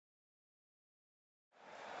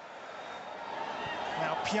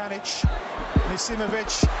Pjanic,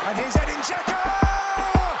 Misimovic, and here's Edin Dzeko!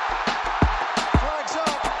 Flags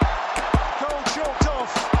up, goal chalked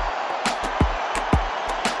off.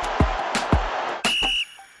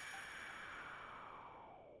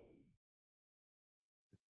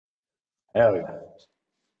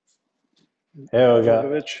 Evo ga.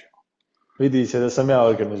 Vidi se da sam ja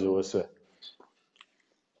organizovao sve.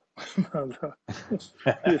 Da.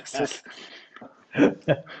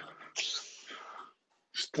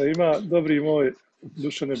 Šta ima, dobri moj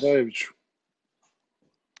Dušane Bajeviću?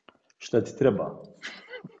 Šta ti treba?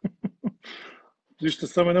 Ništa,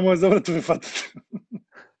 samo nemoj za vratove fatati.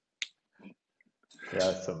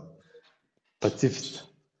 Ja sam pacifista.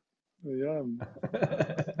 Ja,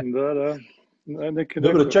 da.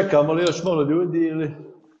 Dobro, čekamo li još malo ljudi ili...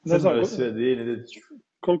 Ne znam,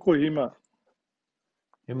 koliko ih ima?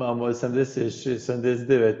 Imamo 86,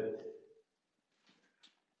 79,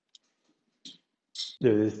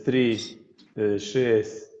 93, 96,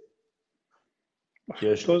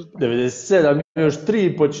 još 97, još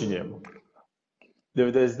 3 počinjemo.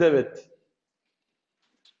 99,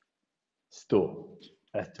 100.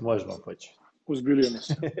 Eto, možemo početi. Uzbilio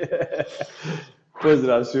nas.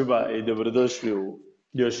 Pozdrav svima i dobrodošli u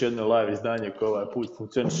još jedno live izdanje koje ovaj put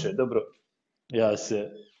funkcioniše dobro. Ja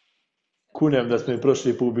se kunem da smo i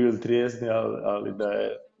prošli put bili trijezni, ali da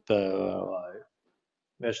je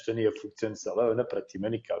nešto nije funkcionisalo. Evo, ne prati me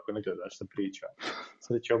nikako, ne gledaš što pričam.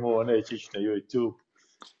 Sad ćemo ovo neći ići na YouTube.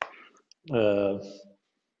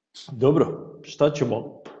 Dobro, šta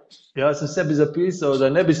ćemo? Ja sam sebi zapisao da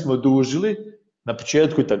ne bismo dužili na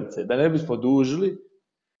početku utakmice, da ne bismo dužili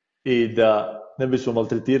i da ne bismo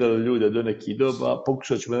maltretirali ljude do nekih doba,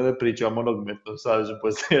 pokušat ćemo da ne pričamo o nogometnom savezu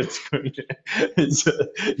Bosne i Hercegovine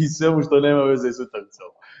i svemu što nema veze s utakmicom.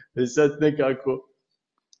 I sad nekako,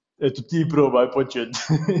 eto ti probaj početi,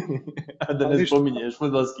 a da ne spominješ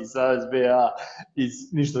Fudbalski savez BA i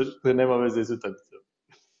ništa što nema veze s utakmicom.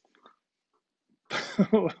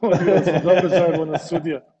 Ja sam dobro zajedno na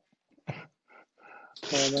sudija.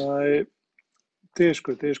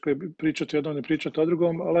 Teško je pričati o jednom, ne pričati o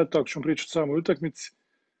drugom, ali eto, ako ćemo pričati samo o utakmici.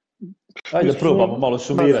 Ajde, probamo malo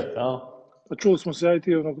sumirati. Čuli smo se,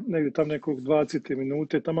 ajde negdje tam nekog 20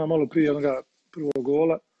 minute, tamo malo prije onoga prvog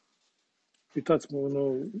gola. I tad smo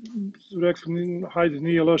rekli, hajde,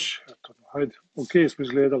 nije loše, hajde, ok smo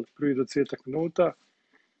izgledali prvi 20 minuta.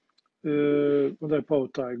 Onda je pao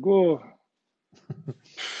taj gol.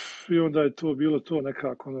 I onda je to bilo to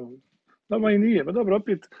nekako, nama i nije, pa dobro,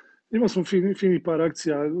 opet, imali smo fini par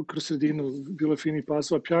akcija kroz sredinu, bilo je fini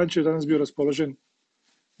pasova. Pjanić je danas bio raspoložen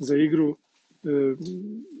za igru,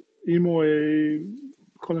 imao je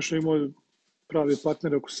konačno imao prave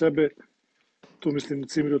partnere oko sebe, tu mislim na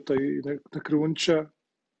Cimirota i na Krunića.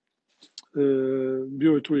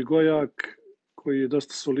 Bio je tu i Gojak koji je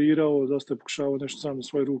dosta solirao, dosta je pokušavao nešto sam na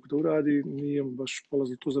svoju ruku da uradi, nije baš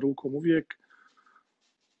polazio tu za rukom uvijek.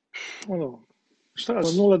 Šta,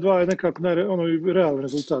 0-2 je nekako realan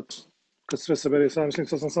rezultat. Kad sve se bere, sam mislim,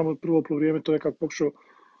 sad sam samo prvo polovrijeme to nekako pokušao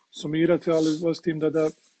sumirati, ali s tim da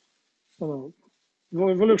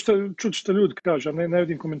volio čuti što ljudi kažu, ne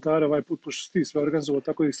vidim komentara ovaj put, pošto ti sve organizovao,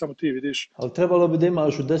 tako da ih samo ti vidiš. Ali trebalo bi da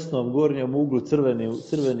imaš u desnom gornjem uglu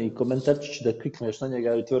crveni komentarčić, da klikneš na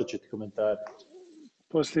njega i otvorit će ti komentare.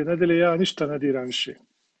 Poslije nedelje ja ništa ne diram više.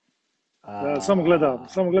 Ja samo gledam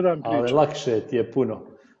i pričam. Ali lakše ti je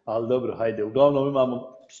puno. Ali dobro, hajde, uglavnom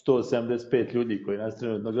imamo 175 ljudi koji nas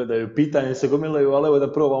trenutno gledaju. Pitanje se gomilaju, ali evo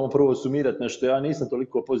da probamo prvo sumirati nešto. Ja nisam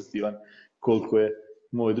toliko pozitivan koliko je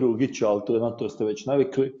moj drug Ića, ali na to ste već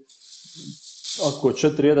navikli. Ako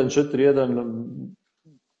 4-1,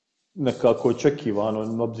 nekako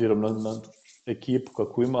očekivano, obzirom na ekipu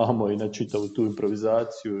kako imamo i na čitavu tu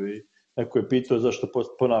improvizaciju. I neko je pitao zašto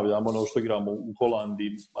ponavljamo ono što igramo u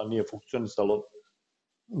Holandiji, a nije funkcionisalo.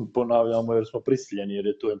 Ponavljamo jer smo prisiljeni, jer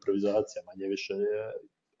je to improvizacija manje više.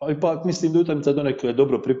 Ali ipak mislim da utakmica donekle je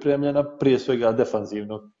dobro pripremljena, prije svega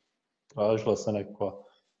defanzivno. Tražila se nekako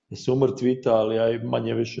da se umrtvita, ali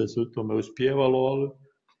manje više se u tome uspjevalo,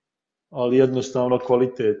 ali jednostavno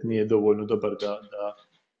kvalitet nije dovoljno dobar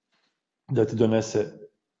da ti donese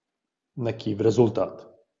neki rezultat,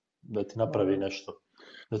 da ti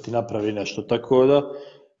napravi nešto. Tako da,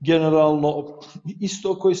 generalno,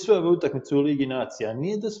 isto koji sve ove utakmice u Ligi nacija,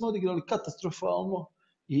 nije da smo odigrali katastrofalno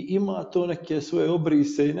i ima to neke svoje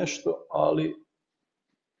obrise i nešto,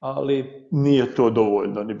 ali nije to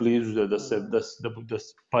dovoljno, ni blizu da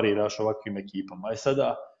se pariraš ovakvim ekipama.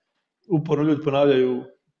 Sada uporno ljudi ponavljaju,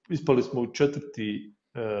 ispali smo u 4.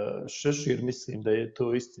 šešir, mislim da je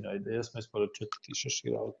to istina i da jesmo ispali u 4.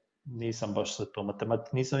 šešir, ali nisam baš sa to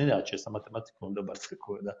nisam inače sa matematikom dobar,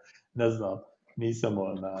 tako da ne znam. nisam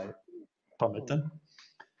pametan.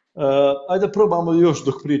 Ajde da probamo još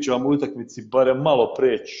dok pričamo o utakmici, barem malo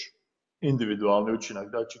preći individualni učinak.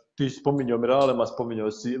 Znači, ti si spominjao Miralema,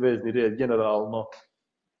 spominjao si vezni red generalno.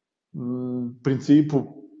 U principu,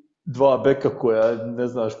 dva beka koja ne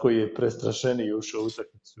znaš koji je prestrašeniji ušao u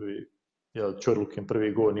utakmicu i Čorlukin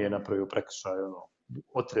prvi gol nije napravio prekršaj,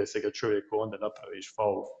 otrese ga čovjek, onda napraviš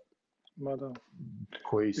faul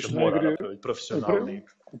koji se mora napraviti profesionalni.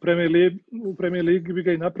 U Premier Ligi bi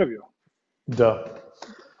ga i napravio. Da.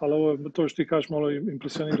 Ali ovo, to što ti kažeš, malo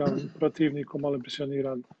impresioniran protivnikom, malo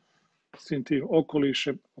impresioniran svim tim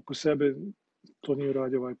okolišem oko sebe, to nije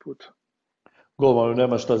uradio ovaj put. Golmanu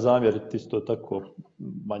nema šta zamjeriti, isto tako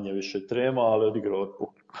manje više trema, ali odigrao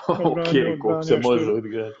koliko se može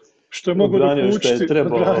odigrati. Što je mogao dokučiti. Što je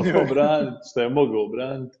trebao obraniti, što je mogao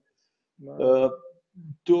obraniti.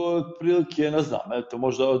 To otprilike, ne znam, eto,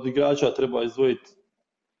 možda od igrača treba izdvojiti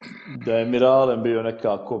da je Miralem bio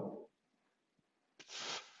nekako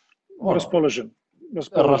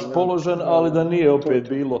raspoložen, ali da nije opet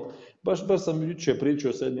bilo. Baš sam jučer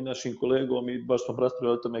pričao s jednim našim kolegom i baš smo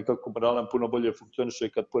raspravljali o tome kako Miralem puno bolje funkcioniše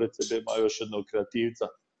kad pored sebe ima još jednog kreativca,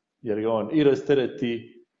 jer je on i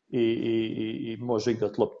rastereti i može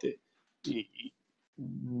igrati lopte. I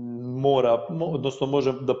mora, odnosno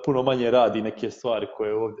može da puno manje radi neke stvari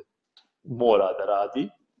koje ovdje mora da radi.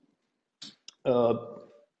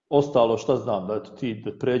 Ostalo, šta znam, da ti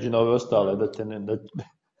da pređi na ove ostale, da te ne...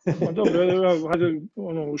 Dobro, hajde,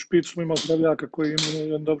 u špicu smo imali Zdravljaka koji ima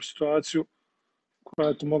jednu dobru situaciju koja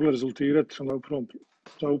je to mogla rezultirati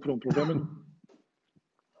u prvom problemu.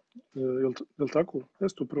 Je li tako?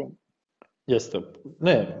 Jeste u prvom? Jeste.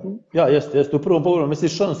 Ne, jeste u prvom pogledu,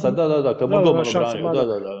 misliš šansa, da, kad mu dobro branio,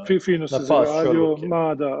 da. Fino se zaradio,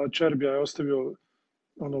 mada Čerbija je ostavio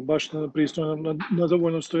baš pristojno na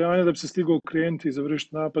dovoljno stojanje da bi se stigao krenuti i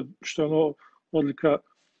završiti napad, što je odlika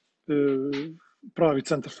pravi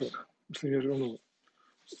centarfor. Mislim, jer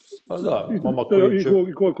momak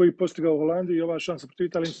koji je postigao u Holandiji i ova šansa protiv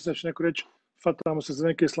Italije, sad će neko reći, fatamo se za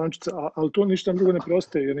neke slančice, ali to ništa drugo ne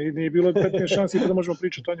preostaje, jer nije bilo 15 šansi pa da možemo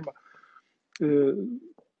pričati o njima.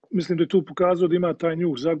 Mislim da je tu pokazao da ima taj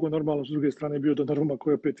njuh zago, normalno s druge strane je bio Donnarumma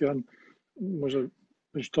koji je opet jedan, možda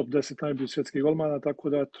među top 10 najboljih svjetskih golmana, tako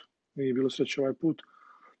da nije bilo sreće ovaj put.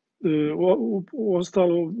 U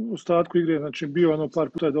ostatku igre, znači bio par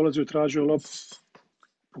puta je dolazio, tražio loptu,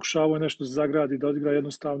 pokušavao je nešto zagradi, da odigra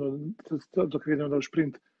jednostavno, dok idemo da u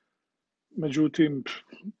šprint. Međutim,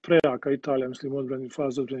 prejaka Italija, mislim, odbrani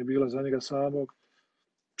faza odbrani bila za njega samog,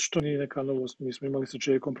 što nije neka novost, mi smo imali sa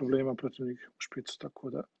Čekom problema protiv njih u špicu, tako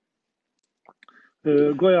da.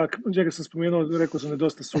 Gojak, njega sam spomenuo, rekao sam da je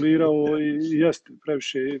dosta solirao i jeste,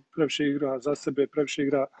 previše igra za sebe, previše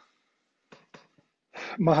igra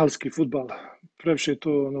mahalski fudbal, previše je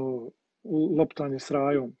to loptanje s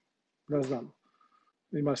rajom, ne znam.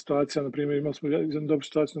 Ima situacija, na primjer, imali smo jednu dobru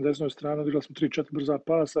situaciju na desnoj strani, odigrali smo 3-4 brza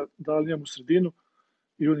pasa, dali njemu sredinu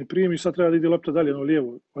i on je primi i sad treba da ide lopta dalje,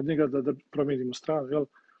 lijevo, od njega da promijenimo stranu, jel?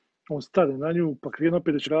 On stade na nju, pa krene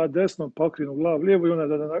opet da će raditi desno, pa okrenu glav lijevo i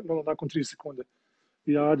onda nakon 3 sekunde.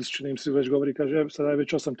 I Adis, čini im se već govori, kaže, sada je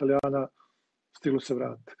već 8 Italijana stiglo se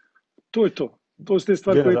vratiti. To je to. To su te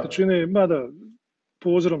stvari koje te čine, mada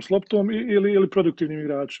pozorom s loptom ili produktivnim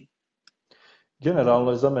igračem.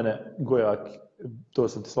 Generalno je za mene Gojak, to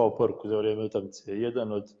sam ti slao poruku za vrijeme utakmice,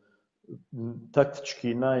 jedan od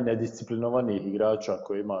taktički najnedisciplinovanijih igrača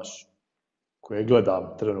koje imaš, koje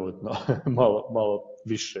gledam trenutno, malo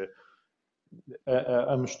više.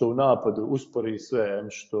 Što u napadu uspori sve,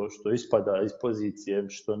 što ispada iz pozicije,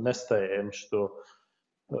 što nestaje, što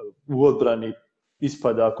u odbrani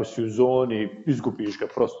ispada ako si u zoni, izgubiš ga,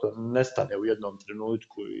 prosto nestane u jednom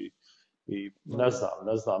trenutku i ne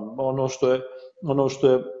znam. Ono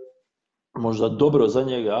što je možda dobro za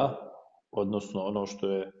njega, odnosno ono što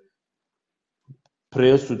je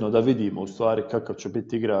presudno da vidimo u stvari kakav će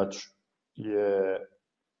biti igrač, je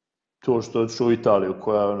to što je odšao u Italiju,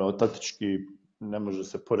 koja taktički ne može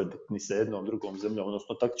se porediti ni sa jednom drugom zemljom,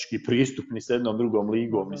 odnosno taktički pristup ni sa jednom drugom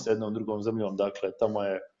ligom, ni sa jednom drugom zemljom, dakle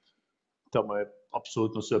tamo je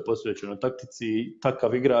apsolutno sve posvećeno taktici i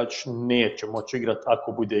takav igrač neće moći igrati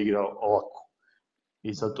ako bude igrao ovako.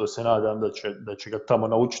 I zato se nadam da će ga tamo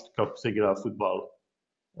naučiti kako se igra fudbal.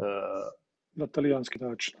 Na talijanski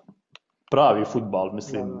način. Pravi fudbal,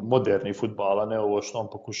 mislim, moderni fudbal, a ne ovo što on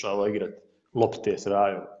pokušava igrati lopte s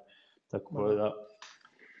rajom. Tako da...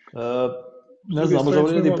 ne znam, možda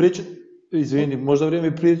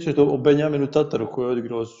vrijeme pričati o Benjaminu Tataru koji je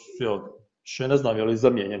odigrao, še ne znam je li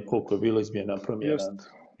zamijenjen, koliko je bilo izmjena, promjena.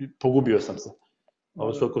 Pogubio sam se. Ali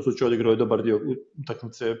u svakom slučaju odigrao je dobar dio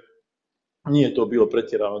utakmice nije to bilo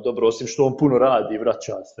pretjerano dobro, osim što on puno radi,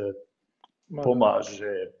 vraća se,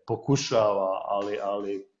 pomaže, pokušava,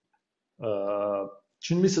 ali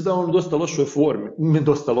čini mi se da on u dosta lošoj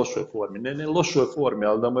formi, ne lošoj formi,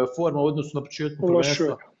 ali da mu je forma u odnosu na početku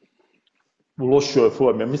prvenstva u lošoj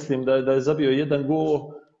formi. Mislim da je zabio jedan gol,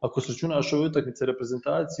 ako se računaš ove utakmice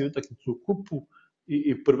reprezentacije, utakmicu u kupu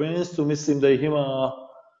i prvenstvu, mislim da ih ima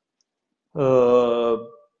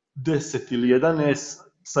 10 ili 11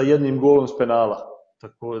 sa jednim golom s penala.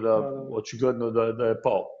 Tako da, očigledno da je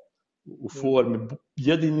pao u formi.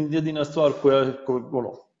 Jedina stvar koja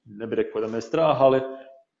ne bih rekao da me je strah,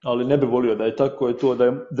 ali ne bih volio da je tako, je to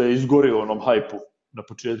da je izgorio onom hajpu na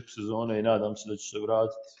početku sezone i nadam se da će se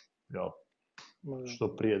vratiti.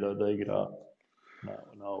 Što prije da igra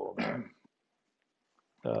na ovom.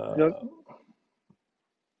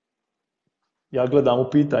 Ja gledam u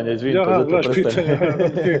pitanje, izvinite, zato prestane.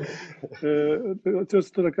 Htio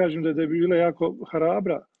sam to da kažem da je bila jako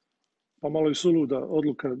hrabra, pa malo i suluda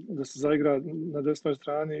odluka da se zaigra na desnoj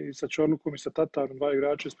strani i sa Čorlukom i sa Tatarom, dva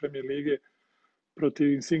igrača iz Premier lige,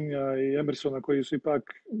 protiv Insignija i Emersona, koji su ipak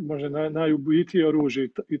možda najubitije oružje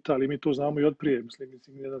Italije. Mi to znamo i od prije. Mislim,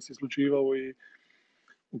 Insignija da se slučivao i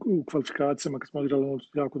u kvalifikacijama kad smo odigrali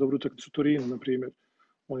jako dobru utakmicu u Torinu, na primjer.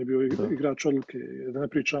 On je bio igrač odluke. Da ne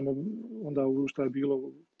pričamo onda šta je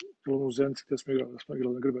bilo u Zenci gdje smo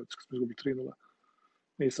igrali na Grbavici, kad smo izgubili 3-0.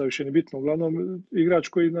 Nije sad više ni bitno. Uglavnom, igrač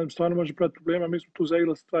koji nam stvarno može praviti problema, mi smo tu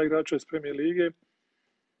zaigrali s dva igrača iz Premier lige.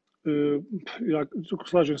 Ja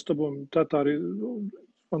slažem s tobom, Tatar,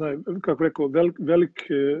 kako rekao, velik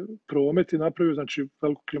promet je napravio, znači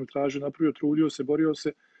veliku kilometražu napravio, trudio se, borio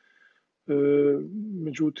se.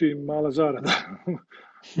 Međutim, mala zarada.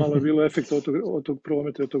 Malo je bilo efekta od tog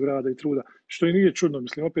prometa, od tog rada i truda. Što i nije čudno,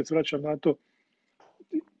 mislim, opet se vraćam na to.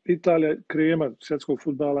 Italija krema svjetskog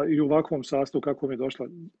fudbala i u ovakvom sastavu kakvom je došla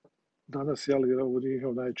danas, jer ovo nije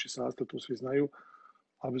njihov najveći sastav, to svi znaju,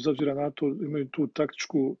 a bez obzira na to imaju tu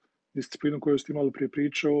taktičku disciplinu koju ste malo prije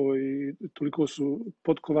pričao i toliko su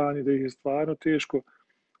potkovani da ih je stvarno teško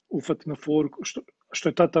ufati na foru, što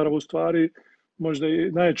je Tatarova u stvari možda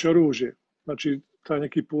i najveće oružje. Znači, taj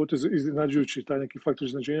neki potez iznenađujući, taj neki faktor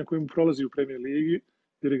iznenađenja koji mu prolazi u Premier ligi,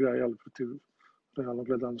 jer igra protiv realno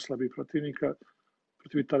gledano slabih protivnika.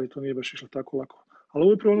 Protiv Italije to nije baš išlo tako lako. Ali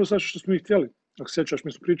ovo je prvo ono što smo ih htjeli. Ako se sjećaš,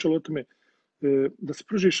 mi smo pričali o tome da se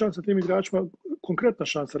pruži šansa tim igračima, konkretna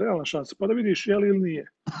šansa, realna šansa, pa da vidiš je li ili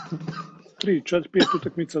nije. 3, 4, 5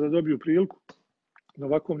 utakmica da dobiju priliku na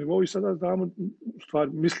ovakvom nivou i sada znamo, u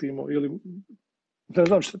stvari mislimo, ili ne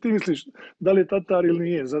znam šta ti misliš, da li je Tatar ili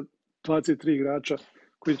nije za 23 igrača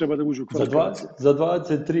koji treba da uđu u kvalifikacije. Za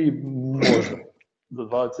 23 možda. Za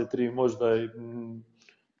 23 možda i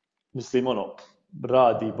mislim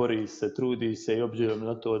radi, bori se, trudi se i obzirom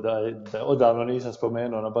na to da odavno nisam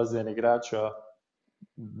spomenuo na bazen igrača,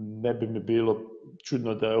 ne bi mi bilo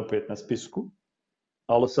čudno da je opet na spisku,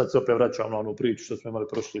 ali sad se opet vraćam na onu priču što smo imali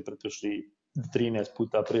prošli 13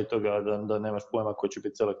 puta prije toga, da nemaš pojma ko će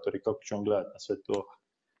biti selektor i kako će on gledati na sve to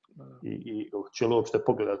i će li uopšte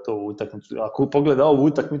pogledati ovu utakmicu. Ako pogleda ovu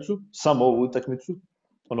utakmicu, samo ovu utakmicu,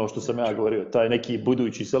 ono što sam ja govorio, taj neki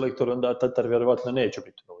budući selektor, onda Tatar vjerovatno neće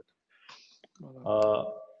biti u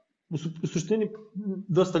u suštini,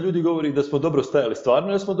 dosta ljudi govori da smo dobro stajali.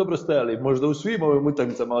 Stvarno da smo dobro stajali. Možda u svim ovim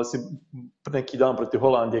utakmicama, ali neki dan protiv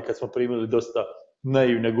Holandije kad smo primili dosta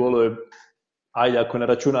naivne golove, ajde ako ne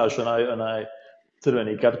računaš onaj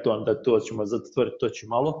crveni karton, da to ćemo zatvoriti, to će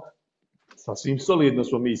malo. Sasvim solidno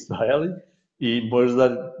smo mi stajali i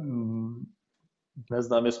možda, ne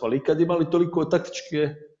znam, jesmo li ikad imali toliko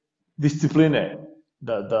taktičke discipline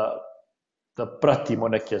da pratimo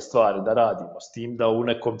neke stvari, da radimo s tim, da u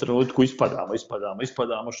nekom trenutku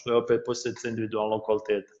ispadamo, što je opet posljedica individualnog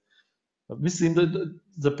kvaliteta. Mislim da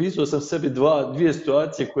zapisao sam sebi dvije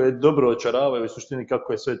situacije koje dobro očaravaju u suštini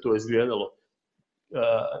kako je sve to izgledalo.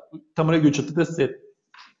 Tamo negdje u 44.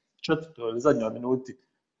 ili zadnjoj minuti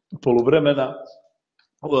poluvremena,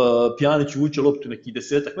 Pjanić vuče loptu nekih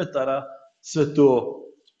 10 metara, sve to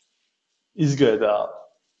izgleda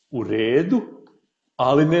u redu,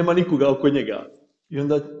 ali nema nikoga oko njega. I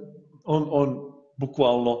onda on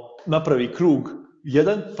bukvalno napravi krug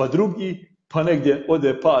jedan, pa drugi, pa negdje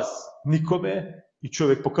ode pas nikome i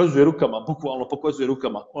čovjek bukvalno pokazuje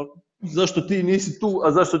rukama. Zašto ti nisi tu,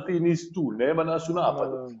 a zašto ti nisi tu? Nema nas u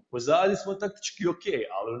napadu. Pozadi smo taktički ok,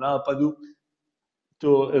 ali u napadu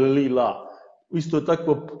to lila. Isto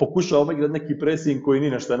tako pokušavamo igrati neki pressing koji ni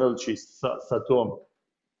nešto ne liči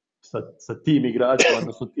sa tim igračima,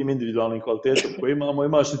 odnosno tim individualnim kvalitetom koji imamo.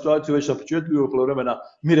 Imaš situaciju već na početku vremena,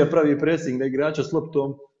 Mire pravi pressing na igrača s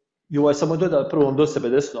loptom i samo doda prvom do sebe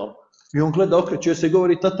desnom. I on gleda, okreće se i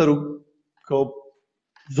govori Tataru, kao,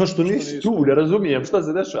 zašto nisi tu, ne razumijem šta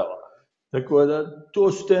se dešava. Tako da,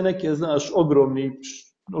 to su te neke, znaš,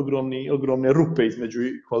 ogromne rupe između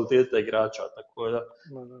kvaliteta igrača, tako da,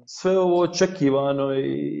 sve ovo očekivano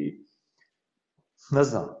i, ne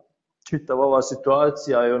znam, čitava ova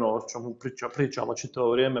situacija i ono o čemu pričamo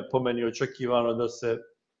čitavo vrijeme, po meni je očekivano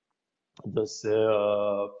da se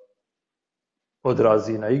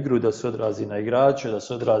odrazi na igru, da se odrazi na igrače, da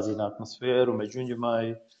se odrazi na atmosferu među njima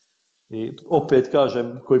i opet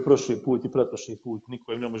kažem, koji prošli put i pretprošli put,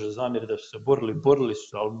 niko im ne može zamjeriti da su se borili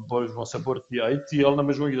su, ali možemo se boriti ja i ti, ali ne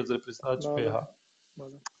možemo igrati za reprezentaciju PH.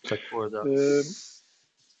 Tako da...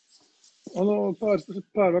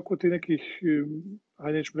 Par ovako ti nekih,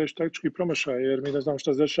 ajde nećemo reći taktičkih promašaja, jer mi ne znamo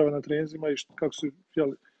šta se dešava na treninzima i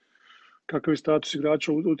kakav je status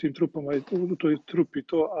igrača u tim trupama i u toj trupi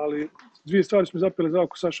to, ali dvije stvari smo zapeli za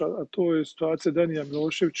oko, Saša, a to je situacija Denija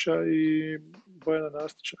Miloševića i Bojana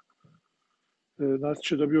Nastića.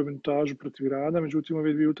 Nastić je dobio minutažu protiv Irana, međutim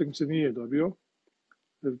ove dvije utakmice nije dobio.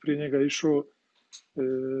 Prije njega je išao,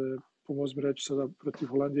 pomozi mi reći sada, protiv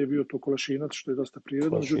Holandije je bio to Kolašinac, što je dosta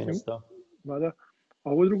prirodno, međutim,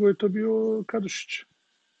 a ovo drugo je to bio Kadušić.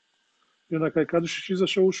 I onda kada je Kadušić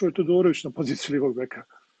izašao, ušao je Todorović na poziciju lijevog beka.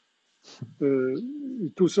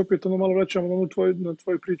 I tu se opet malo vraćamo na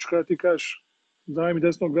tvoju priču kada ti kažeš daj mi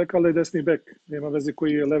desnog beka, ali je desni bek. Nema veze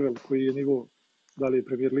koji je level, koji je nivo. Da li je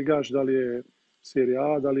Premier ligaš, da li je Serie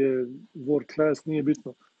A, da li je World Class, nije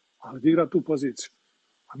bitno. Ali da igra tu poziciju.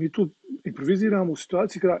 A mi tu improviziramo u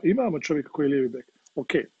situaciji kada imamo čovjeka koji je lijevi bek. Ok,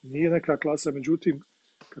 nije neka klasa, međutim,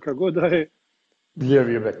 kakav god da je...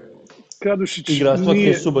 Lijevi bek. Kadušić igra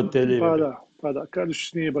svake subote lijevi bek. Pa da,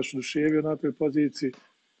 Kadušić nije baš oduševio na toj poziciji.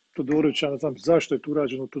 Todorović, ja ne znam zašto je tu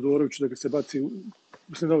rađeno Todoroviću da ga se baci...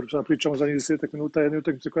 Mislim, dobro, sad pričamo za njih 10 minuta, jedne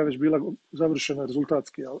utakmice koja je već bila završena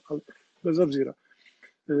rezultatski, ali bez obzira.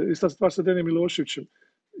 Ista stvar sa Denijem Miloševićem.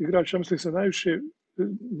 Igrač, ja mislim, se najviše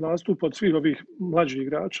nastupa od svih ovih mlađih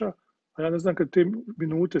igrača, a ja ne znam kad te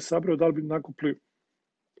minute sabrao, da li bi nakupili,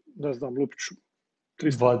 ne znam, Lupiću,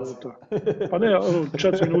 300 minuta. Pa ne,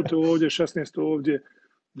 4 minute ovdje, 16 ovdje,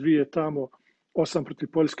 2 tamo, 8 protiv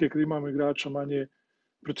Poljske kad imamo igrača manje,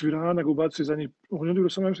 protiv Irana ga ubacuje za njih, on je odigrao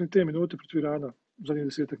samo, ja mislim, te minute protiv Irana, za njih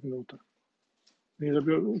 10 minuta.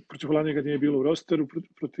 Protiv Holandije ga nije bilo u rosteru,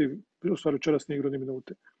 u stvari večeras nije igrao ni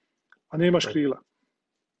minute. A nemaš krila.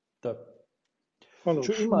 Da.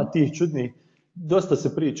 Ima tih čudnih, dosta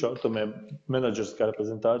se priča o tome, menadžerska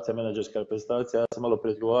reprezentacija, ja sam malo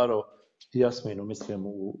predgovarao Jasminu, mislim,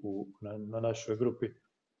 na našoj grupi,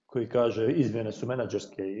 koji kaže izmjene su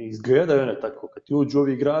menadžerske i izgledaju one tako, kad ti uđu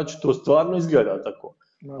ovi igrači, to stvarno izgleda tako.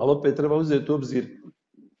 Ali opet treba uzeti u obzir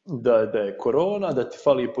da je korona, da ti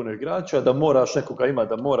fali puno igrača, da moraš nekoga imati,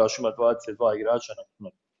 da moraš imati 22 igrača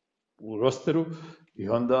u rosteru i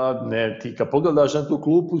onda ti kad pogledaš na tu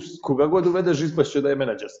klupu, koga god uvedeš ispašće da je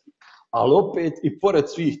menadžerski. Ali opet i pored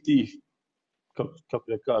svih tih,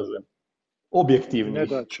 kako da kažem, objektivnih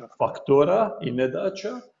faktora i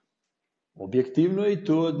nedaća, objektivno je i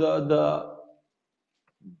to da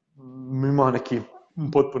ima neki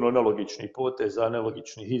potpuno nelogičnih poteza,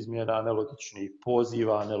 nelogičnih izmjena, nelogičnih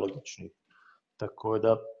poziva, nelogičnih. Tako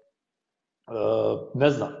da, ne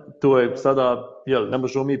znam, to je sada, ne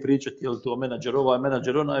možemo mi pričati, je li to menadžer ovaj,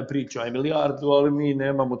 menadžer onaj, priča i milijardu, ali mi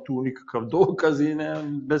nemamo tu nikakav dokaz i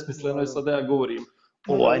besmisleno je sada ja govorim,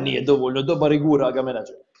 ovaj nije dovoljno dobar i gura ga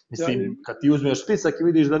menadžer. Mislim, kad ti uzmeš spisak i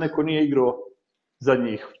vidiš da neko nije igrao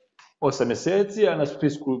zadnjih 8 mjeseci, a na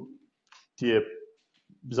spisku ti je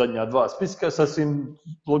zadnja 2 spiska, sasvim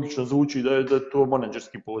logično zvuči da je to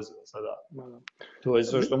menadžerski poziv sada. To je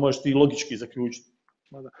sve što možeš ti logički zaključiti.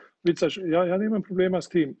 Vicaš, ja nemam problema s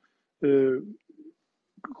tim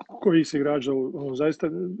koji se igrača, zaista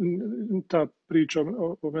ta priča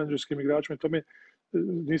o menadžerskim igračima, tome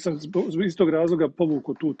nisam iz tog razloga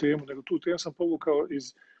povukao tu temu, nego tu temu sam povukao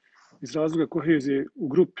iz razloga kohezije u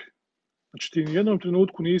grupi. Znači ti u jednom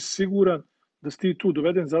trenutku nisi siguran da si ti tu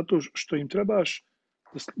doveden zato što im trebaš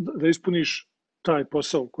da ispuniš taj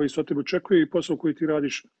posao koji se od tebe očekuje i posao koji ti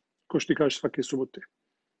radiš, ko što ti kažeš, svake subote.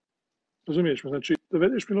 Razumiješ me? Znači,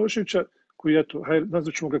 dovedeš Miloševića koji,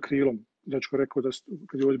 nazvat ćemo ga krilom. Dečko rekao da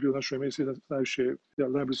kad je ovdje bio u našoj emisiji da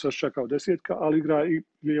najbolje se čekao 10, ali igra i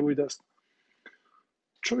lijevo i desno.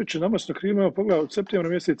 Čovječe, namasno krilima, pogledaj, od septembra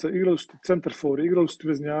mjeseca igrali su ti centarfori, igrali su ti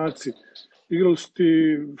veznjaci, igrali su ti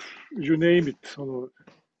you name it,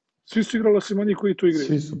 svi su igrali osim oni koji tu igraju.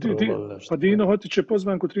 Svi su probali nešto. Pa Dino Hotić je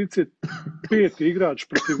pozvan kod 35. igrač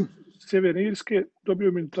protiv Sjeverne Irske,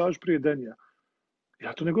 dobio minutaž prije Denija.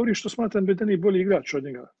 Ja to ne govorim što smatram da je Deni bolji igrač od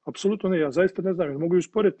njega. Apsolutno ne, ja zaista ne znam, mogu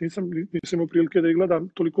usporediti, nisam imao prilike da ih gledam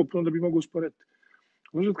toliko puno da bi mogu usporediti.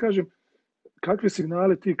 Možda kažem, kakve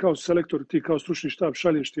signale ti kao selektor, ti kao stručni štab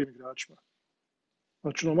šalješ tim igračima?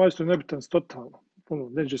 Znači, majstor je nebitan totalno.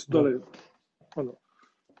 Neđe se dole,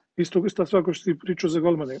 Ista stvar kao što ti pričao za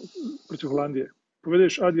golmane protiv Holandije.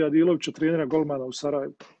 Povedeš Adija Adilovića, trenera golmana u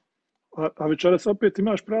Sarajevu. A večeras opet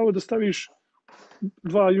imaš pravo da staviš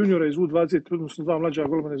 2 juniora iz U20, odnosno 2 mlađa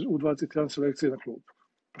golmana iz U21 selekcije na klub.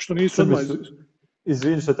 Što nisu odmah...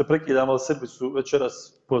 Izvini što te prekidam, ali Srbi su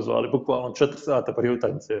večeras pozvali bukvalno 4 sata prije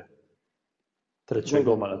utakmice trećeg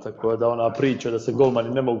golmana, tako da ona priča da se golmani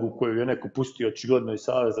ne mogu, koju je neko pustio očigledno iz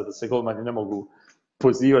saveza, da se golmani ne mogu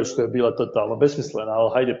pozivati, što je bila totalno besmislena,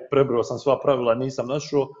 ali hajde, prebrao sam sva pravila, nisam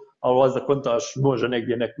našao, ali vas da kontaš može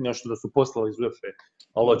negdje nešto da su poslali iz UEFA,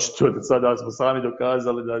 ali očito da sada smo sami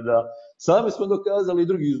dokazali sami smo dokazali i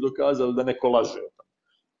drugi su dokazali da neko laže.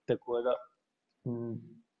 Tako da,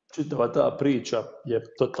 čitava ta priča je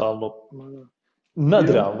totalno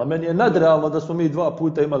nadrealna. Meni je nadrealno da smo mi 2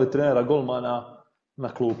 puta imali trenera golmana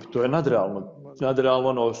na klupi. To je nadrealno. Nadrealno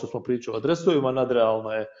ono što smo pričali o dresovima,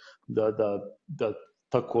 nadrealno je da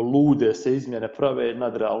tako lude se izmjene prave,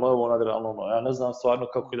 nadrealno ovo, nadrealno ono. Ja ne znam stvarno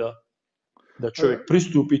kako da čovjek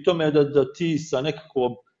pristupi tome da ti sa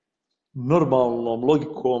nekakvom normalnom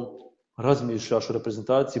logikom razmišljaš o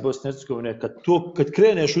reprezentaciji Bosne i Hercegovine. Kad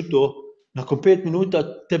kreneš u to, nakon 5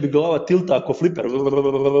 minuta tebi glava tilta ako fliper,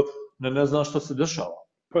 ne znaš što se dešava.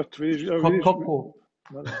 Pa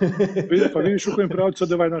vidiš u kojem pravcu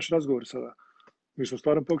sad ovaj naš razgovor sada. Mi smo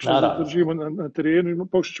stvarno pokušali da držimo na terenu,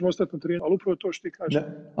 pokušat ćemo ostati na terenu, ali upravo to što ti kažeš.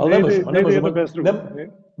 Ne možemo,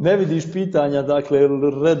 ne vidiš pitanja, dakle,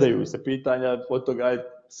 redaju se pitanja, od toga je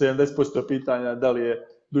 70% pitanja da li je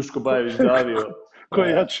Duško Bajević davio. Ko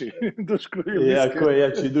je jači, Duško ili Miske? Ko je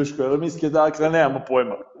jači, Duško ili Miske, dakle, nemamo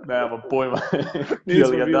pojma. Je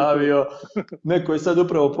li ga davio? Neko je sad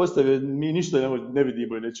upravo postavio, mi ništa ne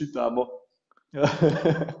vidimo i ne čitamo.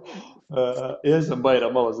 Ja sam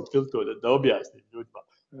Bajra malo zatkriltuo da objasnim ljudima.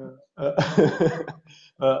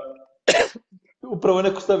 Upravo je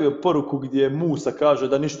neko stavio poruku gdje Musa kaže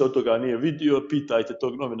da ništa od toga nije vidio, pitajte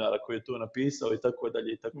tog novinara koji je to napisao i tako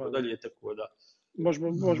dalje, tako da.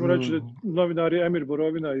 Možemo reći da novinar je Emir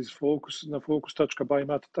Borovina iz na Focus.by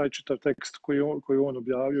ima taj čitav tekst koji on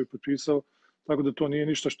objavio i potpisao, tako da to nije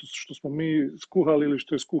ništa što smo mi skuhali ili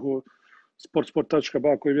što je skuhao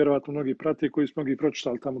Sport.ba koji vjerovatno mnogi prate i koji su mnogi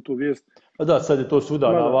pročitali tamo tu vijest. A da, sad je to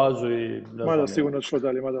svuda na vazu i... Mada sigurno šlo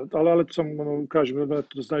dalje, ali to samo kažem da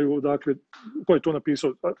znaju dakle ko je to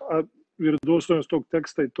napisao, a vjerodostojnost tog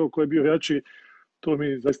teksta i to ko je bio jači, to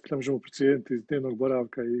mi zaista ne možemo procijeniti iz dnevnog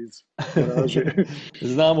boravka i iz garaže.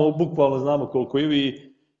 Bukvalno znamo koliko i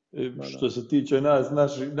vi, što se tiče nas,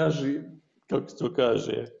 naši, kako se to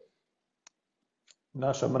kaže,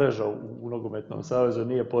 naša mreža u nogometnom savezu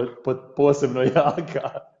nije posebno jaka,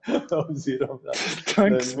 obzirom da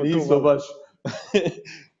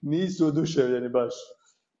nisu oduševljeni baš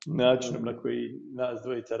načinom na koji nas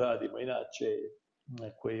dvojica radimo. Inače,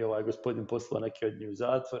 na koji je ovaj gospodin poslao neke od njih u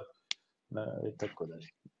zatvor, i tako dalje.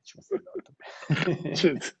 Nećemo sad o tome.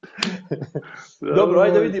 Dobro,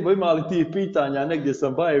 ajde vidimo, ima li ti pitanja, negdje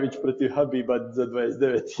sam Bajević protiv Habiba za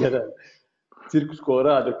 29-1. Cirkus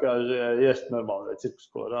Colorado kaže, jest normalno da je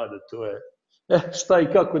Cirkus Colorado, to je, šta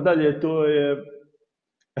i kako dalje,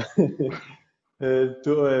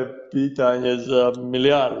 to je pitanje za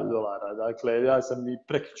milijardu dolara. Dakle, ja sam i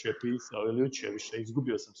prekjučer pisao, ili jučer više,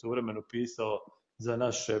 izgubio sam se u vremenu pisao za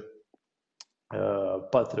naše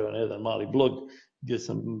Patreon, jedan mali blog, gdje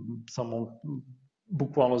sam samo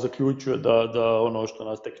bukvalno zaključio da ono što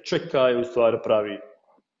nas tek čeka je u stvari pravi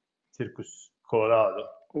Cirkus Colorado.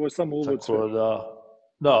 Ovo je samo uvod sve.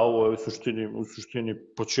 Da, ovo je u suštini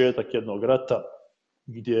početak jednog rata,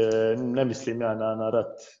 gdje ne mislim ja na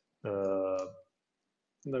rat.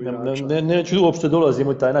 Neću uopšte dolazim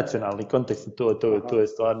u taj nacionalni kontekst, to je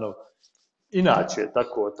stvarno inače,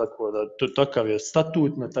 tako da takav je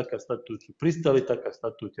statut, na takav statut su pristali, takav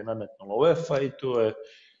statut je nametnula UEFA i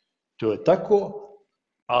to je tako,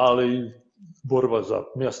 ali borba za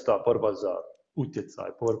mjesta, borba za utjecaj,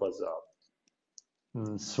 borba za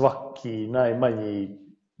svaki najmanji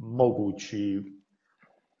mogući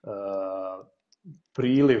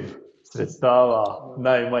priliv sredstava,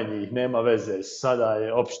 najmanjih, nema veze, sada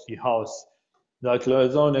je opšti haos. Dakle,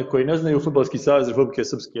 za one koji ne znaju, Fudbalski savez Republike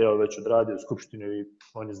Srpske je već odradio skupštinu i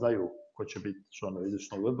oni znaju ko će biti članovi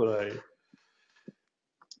izvršnog odbora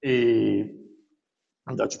i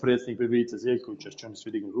da će predsjednik biti Ivica Zeljković, jer će oni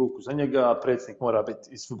svi dignuti ruku za njega, predsjednik mora biti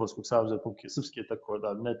iz Fudbalskog saveza Republike Srpske, tako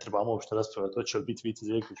da ne trebamo uopšte raspravljati, hoće li biti Ivica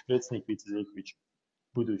Zeljković predsjednik, Ivica Zeljković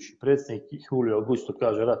budući predsjednik. Julio Augusto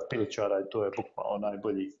kaže rat pilićara i to je bukvalno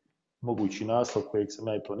najbolji mogući naslov kojeg sam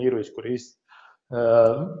najplanirao iskoristiti.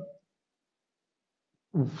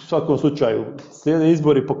 U svakom slučaju, slijede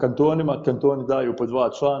izbori po kantonima, kantoni daju po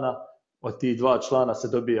 2 člana, od tih 2 člana se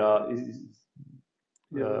dobija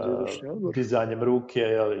dizanjem ruke,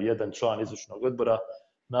 jedan član izvršnog odbora,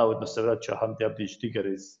 navodno se vraća Hamdi Abdić Tigar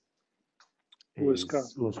iz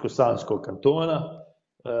Unsko-Sanskog kantona,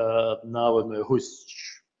 navodno je Husić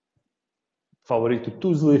favorit u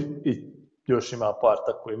Tuzli i još ima par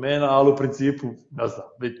tako imena, ali u principu, ne znam,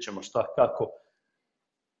 vidit ćemo šta, kako.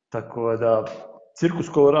 Tako da, cirkus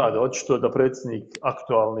Kolorado, očito da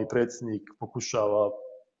aktualni predsjednik pokušava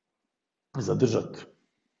zadržati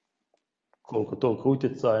koliko toliko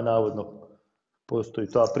utjecaja, navodno postoji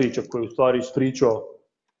ta priča koju u stvari ispričao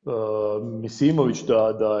Misimović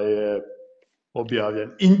da je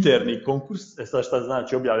objavljen interni konkurs. Sad šta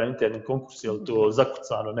znači objavljen interni konkurs, je li to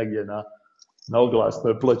zakucano negdje na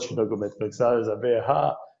oglasnoj ploči Nogometnog saveza BiH,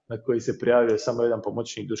 na koji se prijavio samo jedan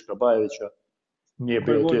pomoćnik Duška Bajevića. Nije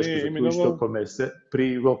bilo teško zaključiti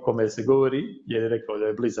o kome se govori, jer je rekao da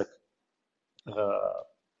je blizak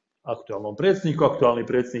aktualnom predsjedniku. Aktualni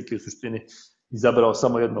predsjednik je u suštini izabrao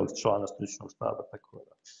samo jednog člana stručnog štaba. Tako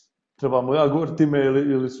da. Trebamo ja govoriti ime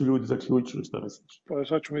ili su ljudi zaključili, šta misliš? Pa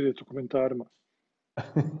sad ćemo vidjeti u komentarima.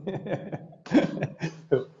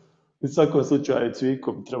 U svakom slučaju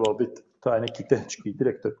Cviko bi trebao biti taj neki tehnički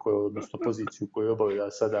direktor, odnosno poziciju koju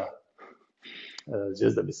obavlja sada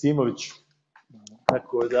Zvijezda Misimović.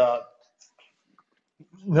 Tako da,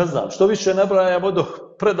 ne znam, što više nabrajamo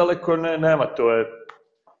predaleko nema,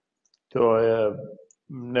 to je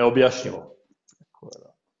neobjašnjivo.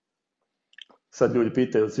 Sad ljudi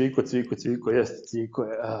pitaju Cviko, jest Cviko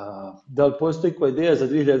je. Da li postoji koja ideja za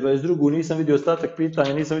 2022. Nisam vidio ostatak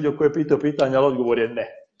pitanja, nisam vidio ko je pitao pitanja, ali odgovor je ne.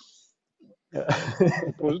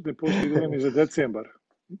 Ne postoji ideja ni za decembar.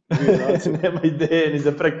 Nema ideje ni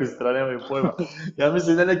za prekustra, nemaju pojma. Ja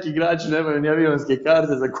mislim da neki igrači nemaju ni avionske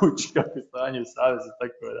karte za kući kako je stanje u savezu,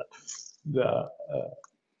 tako da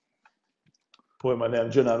pojma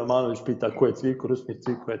nemam. Džena Romanović pita ko je Cviko, Rusmir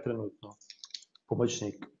Cviko je trenutno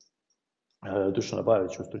pomoćnik Dušana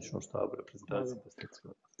Bajevića u stručnom štabu reprezentacije.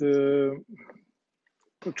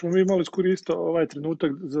 Ćemo mi malo iskoristiti ovaj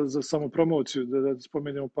trenutak za samopromociju, da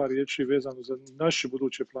spomenemo par riječi vezano za naše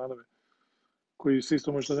buduće planove, koji se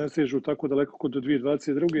isto možda ne stižu tako daleko kod do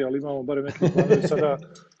 2022. ali imamo barem neke planove sada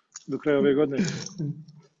do kraja ove godine.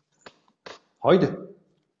 Hajde.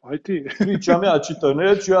 Aj ti. Pričam ja čitao,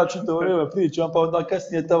 neću ja čitao vreme pričam, pa onda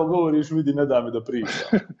kasnije tamo govoriš, vidi, ne da mi da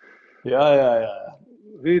pričam. Ja.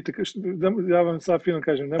 Vidite, ja vam sad fino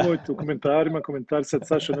kažem, nemojte u komentarima komentarisati,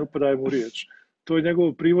 Saša, ne upadajmo u riječ. To je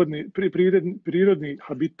njegov prirodni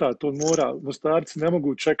habitat, on mora, Mostarci ne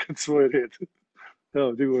mogu čekati svoj red.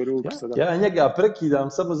 Evo, digo je ruku sada. Ja njega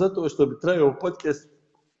prekidam samo zato što bi trajao podcast,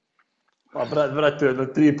 a brat je do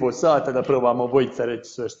 3,5 sata da probamo obojica reći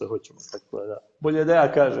sve što hoćemo. Tako da, bolje da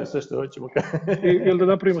ja kažem sve što hoćemo. Ili da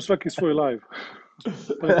napravimo svaki svoj live.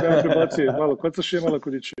 Pa da prebacije, malo kvacaše, malo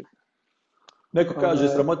kodiće. Neko kaže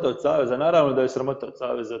sramota od saveza, naravno da je sramota od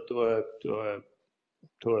saveza,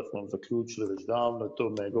 to smo zaključili već davno, to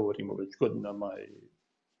me govorimo već godinama i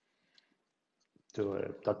to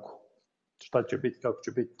je tako. Šta će biti, kako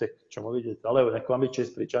će biti, tek ćemo vidjeti, ali evo neko vam će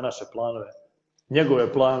ispriča naše planove,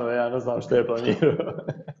 njegove planove, ja ne znam što je planirao.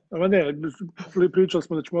 Ma ne, pričali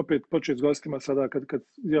smo da ćemo opet početi s gostima sada kad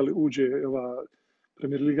uđe ova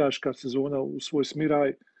Premier ligaška sezona u svoj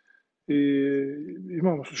smiraj. I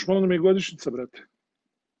imamo, što nam je godišnjica, brate.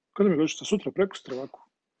 Kada nam je godišnjica? Sutra, prekosutra ovako.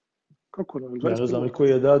 Kako nam je? Ja ne znam koji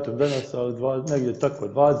je datum danas, ali negdje tako,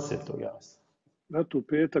 20. ja mislim. Datum u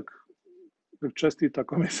petak, čestita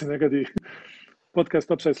kome se ne gadi.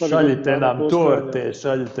 Podcast Upside slavi. Šaljite nam torte,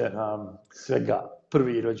 šaljite nam svega,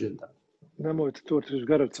 prvi rođendan. Nemojte torte,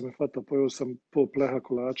 žgaravca me fata, pojeo sam pol pleha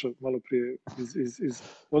kolača malo prije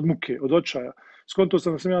od muke, od očaja. Skonto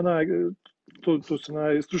sam ja to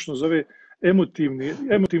se stručno zove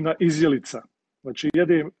emotivna izjelica. Znači,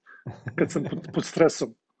 jedem kad sam pod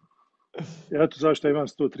stresom. Ja to zašto imam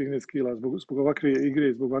 113 kila zbog ovakve igre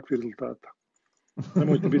i zbog ovakvih rezultata.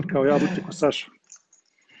 Nemojte biti kao ja, budite ko Saša.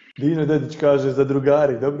 Dino Dedić kaže za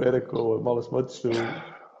drugari, dobro je rekao ovo, malo smo otišli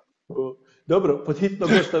Dobro, pod hitno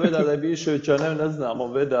gosta Vedada Ibiševića, ne znam,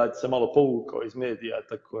 on Vedad se malo povukao iz medija,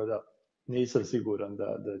 tako da nisam siguran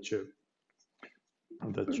da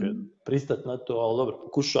će pristati na to, ali dobro,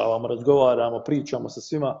 pokušavamo, razgovaramo, pričamo sa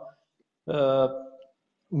svima.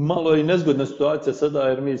 Malo je i nezgodna situacija sada,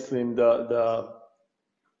 jer mislim da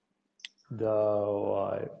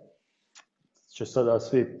će sada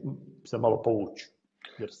svi se malo povući,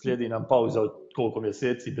 jer slijedi nam pauza od koliko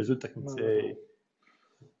mjeseci bez utakmice.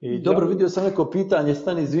 I dobro, vidio sam neko pitanje,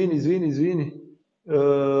 stani, izvini.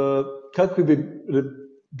 Kakvi bi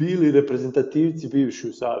bili reprezentativci bivši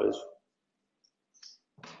u Savezu?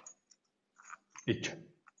 Iće.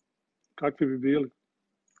 Kakvi bi bili?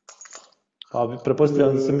 A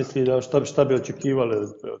pretpostavljam da se misli da šta bi očekivali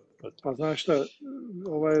Pa znaš šta,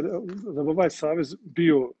 da bi ovaj savez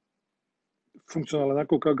bio funkcionalan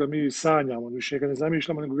onako kako ga mi sanjamo, više ga ne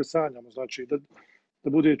zamišljamo nego ga sanjamo, znači da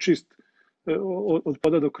bude čist od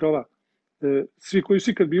poda do krova. Svi koji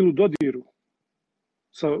su ikad bili u dodiru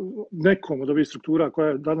sa nekom od ovih struktura koja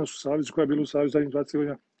je danas u savezu, koja je bila u savezu zadnjih 20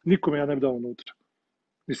 godina, nikome ja ne bi dao unutra.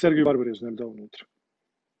 Ni Sergiju Barbarezu ne bi dao unutra.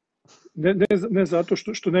 Ne zato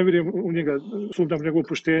što ne vjerujem u njega, sumnjam u njegovu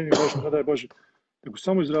poštenje, ne daj Bože, nego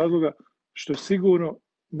samo iz razloga što je sigurno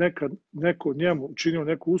nekad neko njemu učinio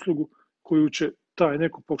neku uslugu koju će taj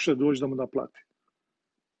neko pokušati doći da mu naplati.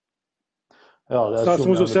 Sad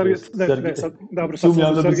sam uzeo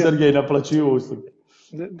sumnjam da bi Sergej naplaćivao usluge.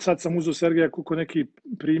 Sad sam uzeo Sergeja kako neki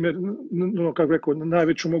primjer, kako rekao,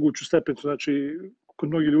 najveću moguću stepenicu, znači kod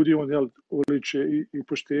mnogih ljudi on uliče i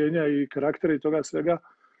poštenja i karaktera i toga svega.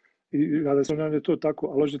 I da sam nam je to tako,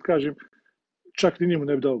 ali hoću da kažem, čak ni njemu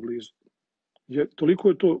ne bi dao blizu. Jer toliko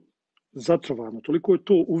je to zatrovano, toliko je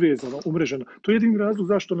to uvezano, umreženo. To je jedini razlog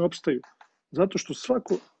zašto ne opstaju. Zato što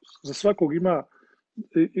za svakog ima,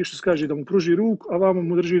 i što se kaže, da mu pruži ruku, a vamo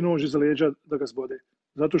mu drži nož iza leđa da ga zbode.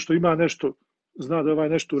 Zato što ima nešto, zna da je ovaj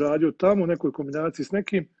nešto uradio tamo u nekoj kombinaciji s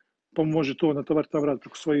nekim, pa mu može to natovariti tam rad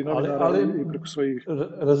preko svojih novinara i preko svojih...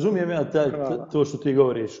 Razumijem ja to što ti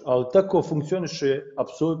govoriš, ali tako funkcioniše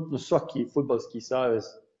apsolutno svaki fudbalski savez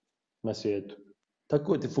na svijetu.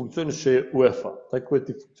 Tako ti funkcioniše UEFA, tako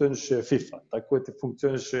ti funkcioniše FIFA, tako ti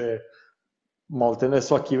funkcioniše maltene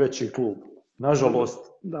svaki veći klub. Nažalost,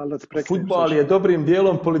 fudbal je dobrim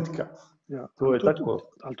dijelom politika. Ja, to je tako.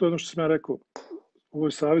 Ali to je ono što sam ja rekao. Ovo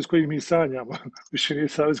je savez koji mi sanjamo, više nije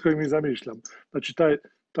savez koji mi zamišljamo. Znači,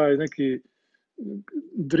 taj neki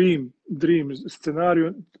dream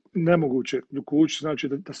scenariju nemoguće dokući, znači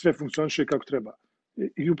da sve funkcioniše kako treba.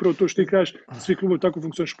 I upravo to što ti kažeš, svi klubovi tako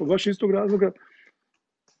funkcionišu. Po vaš istog razloga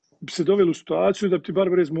bi se doveli u situaciju da bi ti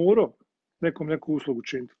Barbarez morao nekom neku uslugu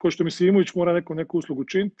činiti. Ko što Misimović mora nekom neku uslugu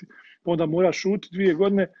činiti, onda mora šutiti 2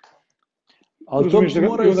 godine. Ali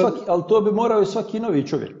to bi morao i svaki novi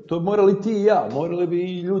čovjek. To bi morali ti i ja, morali bi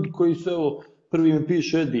i ljudi koji su, evo, prvi mi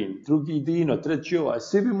piše Edin, drugi Dino, treći ovaj,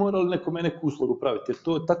 svi bi morali nekome neku uslugu praviti, jer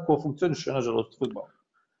to tako funkcioniše, nažalost, fudbal.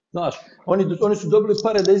 Znaš, oni su dobili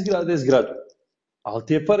pare da izgrade zgradu, ali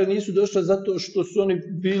te pare nisu došle zato što su oni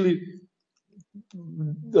bili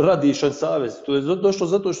radišan savez, to je došlo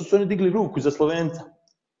zato što su oni digli ruku za Slovenca.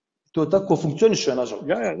 To tako funkcioniše, nažalost.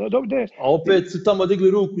 A opet su tamo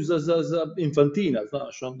digli ruku za Infantina,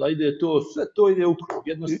 znaš, onda ide to, sve to ide u krug.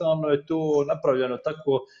 Jednostavno je to napravljeno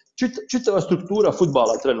tako, čitava struktura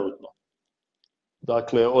fudbala trenutno.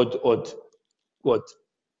 Dakle, od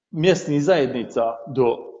mjesnih zajednica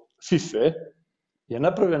do FIFA je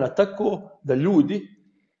napravljena tako da ljudi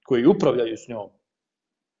koji upravljaju s njom,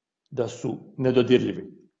 da su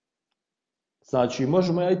nedodirljivi. Znači,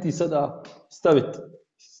 možemo ja i ti sada staviti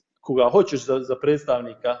koga hoćeš za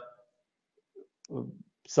predstavnika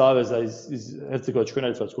saveza iz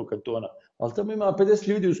Hercegovačko-neretvanskog kantona, ali tamo ima 50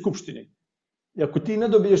 ljudi u skupštini. I ako ti ne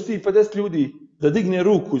dobiješ ti 50 ljudi da digne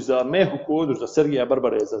ruku za Mehu Kodur, za Sergeja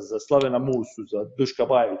Barbareza, za Slavena Musu, za Duška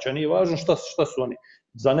Bajevića, nije važno šta su oni,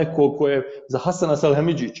 za nekog ko je, za Hasana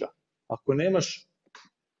Salhamidžića. Ako nemaš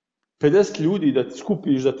 50 ljudi da ti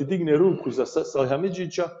skupiš, da ti digne ruku za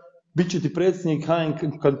Salhamidžića, bit će ti predsjednik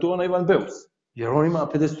HN kantona Ivan Beus. Jer on ima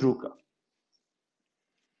 50 ruka.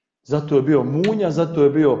 Zato je bio Munja, zato je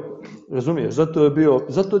bio, razumiješ,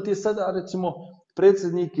 zato ti je sada, recimo,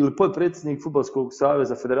 predsjednik ili podpredsjednik Fudbalskog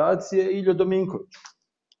saveza federacije Iljo Dominković.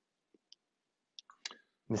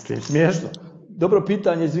 Mislim, smiješno. Dobro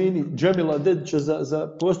pitanje, izvini, Džemila Dedića,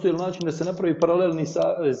 postoji li način da se napravi paralelni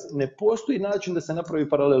savez? Ne postoji način da se napravi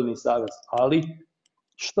paralelni savez, ali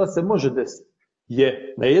šta se može desiti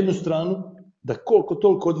je na jednu stranu da koliko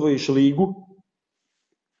toliko odvojiš ligu,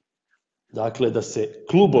 dakle, da se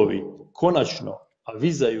klubovi konačno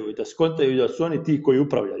avizaju i da skontaju da su oni ti koji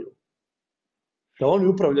upravljaju. Da oni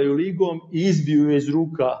upravljaju ligom i izbiju iz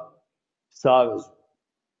ruka savezu.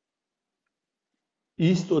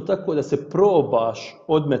 Isto tako da se probaš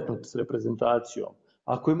odmetnuti s reprezentacijom.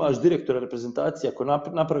 Ako imaš direktora reprezentacije, ako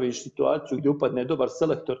napraviš situaciju gdje upadne dobar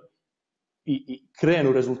selektor i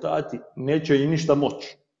krenu rezultati, neće i ništa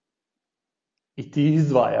moći. I ti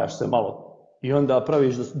izdvajaš se malo. I onda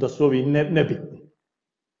praviš da su ovi nebitni.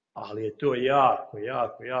 Ali je to jako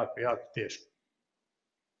teško.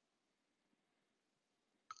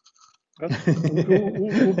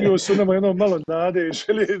 Ubio su nama jedno malo nade i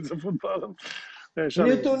želje za fudbalom.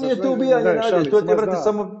 Nije to ubijanje nade, to ti je, brate, da.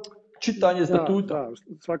 samo čitanje statuta. Da,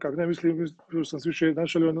 svakako, ne mislim sam se više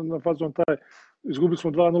našalio na fazon taj, izgubili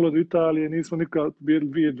smo 2-0 od Italije, nismo nikad bili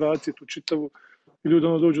 2020 u čitavu, i ljudi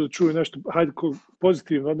dođu da čuju nešto, hajde,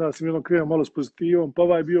 pozitivno od nas, i mi krenemo malo s pozitivom, pa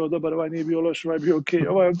ovaj bio dobar, ovaj nije bio loš, ovaj bio okej,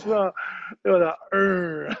 ovaj zna, evo da,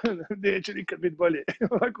 neće nikad biti bolje,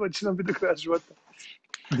 ovako će nam biti do kraja života.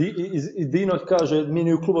 Dino kaže, mi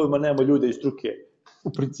ni u klubovima nemamo ljude iz struke.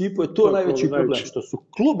 U principu je to najveći problem, što su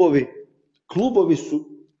klubovi su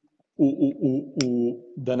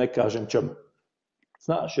da ne kažem čemu.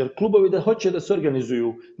 Znaš, jer klubovi da hoće da se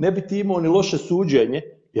organizuju, ne bi ti imao ni loše suđenje,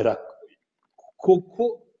 jer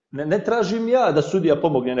ne tražim ja da sudija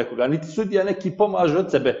pomogne nekoga, niti sudija neki pomaže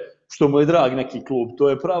od sebe, što mu je drag neki klub, to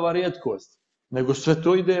je prava rijetkost. Nego sve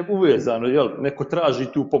to ide uvezano, jel? Neko traži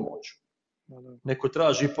tu pomoć. Neko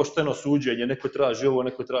traži pošteno suđenje, neko traži ovo,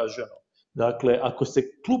 neko traži ono. Dakle, ako se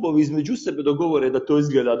klubovi između sebe dogovore da to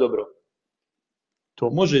izgleda dobro, to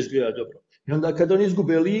može izgledati dobro. I onda kad oni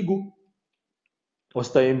izgube ligu,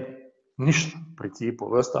 ostaje im ništa, u principu.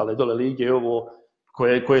 Ostale dole lige, ovo,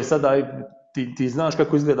 koje sada, ti znaš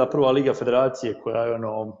kako izgleda prva liga federacije, koja je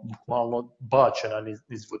bukvalno bačena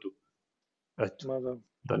niz vodu. Eto,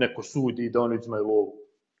 da neko sudi, da oni uzimaju lovu.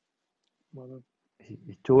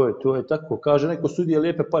 I to je tako. Kaže, neko sudije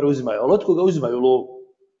lijepe pare uzimaju, ali od koga uzimaju lovu?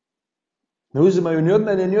 Ne uzimaju ni od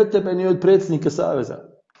mene, ni od tebe, ni od predsjednika saveza.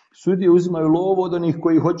 Sudije uzimaju lovu od onih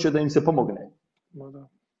koji hoće da im se pomogne.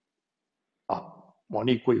 A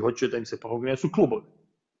oni koji hoće da im se pomogne su klubovi.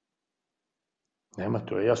 Nema,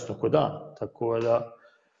 to je jasno ko dan. Tako da,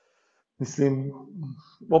 mislim,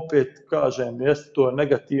 opet kažem, jest to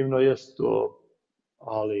negativno, jest to,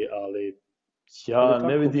 ali ja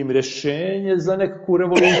ne vidim rješenje za nekakvu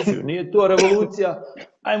revoluciju. Nije to revolucija,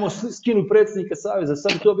 ajmo skinu predsjednika saveza,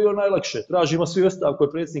 sad bi to bilo najlakše. Tražimo svi ostavku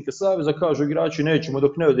od predsjednika saveza, kažu igrači nećemo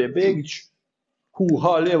dok ne ode Begić,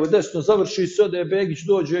 lijevo, desno, završi se, ode Begić,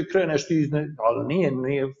 dođe, kreneš ti, ali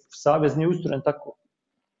nije, savez nije ustrojen tako.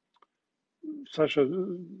 Saša,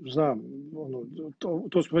 znam,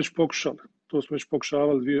 to smo već pokušali. To smo već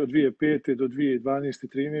pokušavali od 2005. do 2012.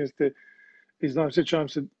 13. I znam, sjećam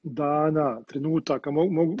se dana, trenutaka,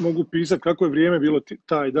 mogu pisati kako je vrijeme bilo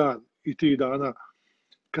taj dan i tih dana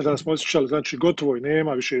kada smo osjećali, znači gotovo i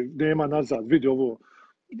nema više, nema nazad, vidi ovo,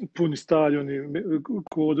 puni stadioni,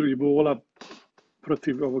 Kodru i Bola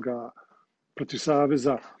protiv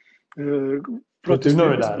saveza, protiv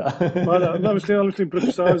novinara. Mislim,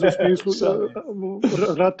 protiv saveza u smislu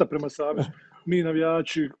rata prema savezu. Mi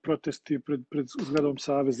navijači, protesti pred zgradom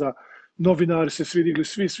saveza, novinari se svi digli,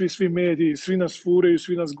 svi mediji, svi nas furaju,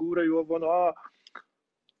 svi nas guraju,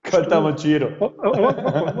 Kao tamo Čiro.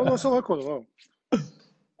 Ovako.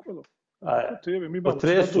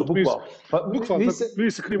 Potresu, bukvalno.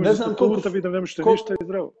 Vi se krivili za statuta, vi da ne možete ništa i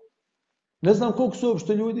zdravo. Ne znam koliko su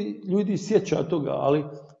uopšte ljudi sjeća toga, ali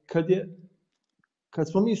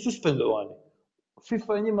kad smo mi suspendovani,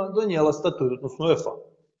 FIFA je njima donijela statut, odnosno UEFA,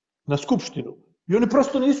 na skupštinu. I oni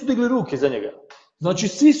prosto nisu digli ruke za njega. Znači,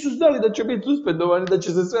 svi su znali da će biti suspendovani, da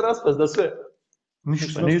će se sve raspast, da sve.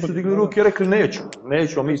 Ništa, nisu digli ruke i rekli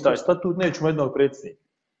nećemo mi taj statut, nećemo jednog predsjednika.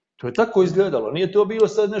 To je tako izgledalo. Nije to bilo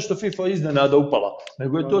sad nešto FIFA iznenada upala,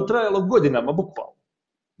 nego je to trajalo godinama, bukvalno.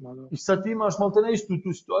 I sad imaš malte ne istu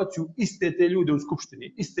tu situaciju, iste te ljude u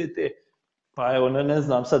skupštini, iste te, pa evo, ne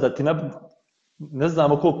znam sad da ti ne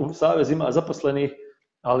znamo koliko savez ima zaposlenih,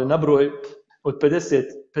 ali nabroj od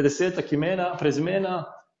 50 imena, prezimena,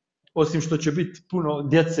 osim što će biti puno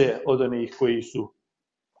djece od onih koji su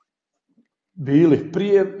bili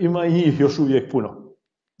prije, ima i njih još uvijek puno.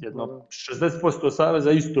 Jedno 60%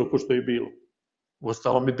 saveza isto ko što je bilo.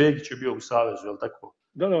 Uostalom i Begić je bio u savezu, je li tako?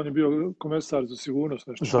 Da, on je bio komesar za sigurnost.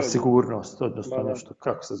 Za sigurnost, odnosno nešto,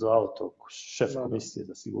 kako se zvalo to, šef komisije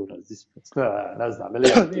za sigurnost. Ne znam,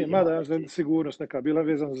 Nije, mada sigurnost neka, bila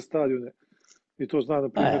vezana za stadione. I to zna, na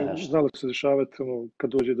primjer, znalo se dešavati kad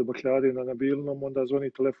dođe do bakljadina na Bilnom, onda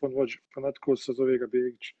zvoni telefon vođe fanatko, se zove ga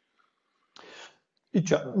Begić.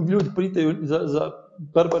 Ića, ljudi pitaju za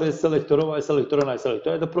Barbare selektor, ovaj selektor, onaj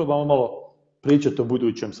selektor. Ajde da probamo malo pričati o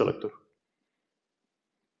budućem selektoru.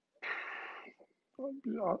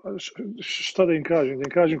 Šta da im kažem? Da im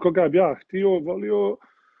kažem koga bi ja htio, volio,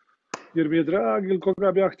 jer mi je drag, ili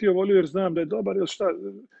koga bi ja htio, volio, jer znam da je dobar, ili šta?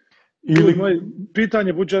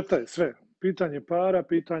 Pitanje budžeta je sve. Pitanje para,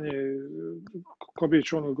 pitanje ko bi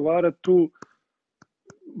će on odgovarati tu.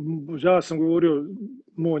 Ja sam govorio,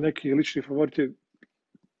 moj neki lični favorit je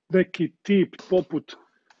neki tip poput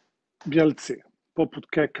Bjelce, poput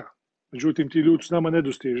Keka. Međutim, ti ljudi su nama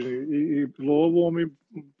nedostižni i lovom i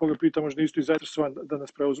Boga pita možda nisu i zainteresovan da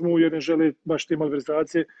nas preuzmu jer ne žele baš te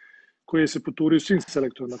malverzacije koje se poturaju svim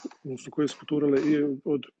selektorima, odnosno koje se poturale i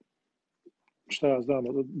od, šta ja znam,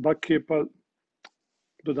 od Bake pa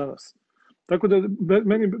do danas. Tako da,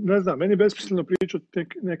 meni je besmisleno pričati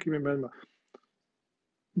nekim imenima.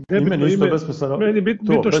 Meni isto besmisleno. Meni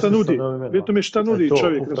bitno šta nudi. Bitno mi šta nudi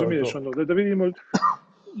čovjek, razumiješ? Da vidimo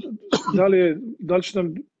da li će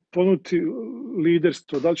nam ponuditi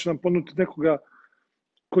liderstvo, da li će nam ponuditi nekoga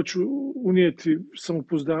ko će unijeti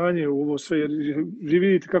samopouzdanje u ovo sve, jer vi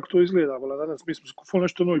vidite kako to izgleda. Danas mi smo se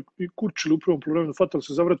nešto i kurčili u prvom poluvremenu, Fatal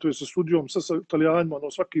se zavratuje sa sudijom, sa Italijanima,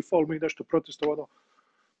 svaki faul mi nešto protestovano.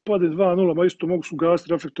 Pade 2-0, ma isto mogu su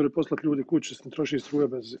gasiti reflektore, poslati ljudi kuće, se ne troši struja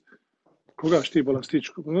bez koga štibola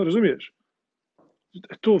stičku. Razumiješ?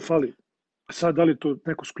 To fali. Sad, da li to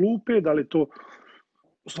neko s klupe, da li to...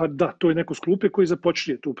 Da, to je neko s klupe koji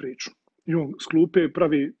započinje tu priču. I on s klupe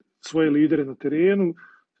pravi svoje lidere na terenu,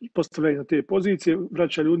 postavlja na te pozicije,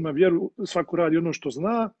 vraća ljudima vjeru, svako radi ono što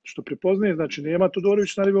zna, što prepoznaje, znači nema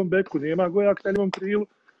Todorović na lijevom beku, nema Gojak na lijevom krilu,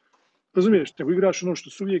 razumiješ, nego igraš ono što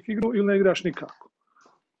su uvijek igrao ili ne igraš nikako.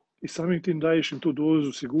 I samim tim daješ im tu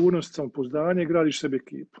dozu sigurnost, samopouzdanje, gradiš sebi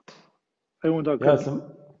ekipu. Onda,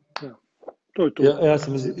 to je to. Ja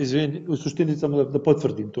sam, izvini, u suštini samo da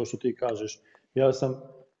potvrdim to što ti kažeš. Ja sam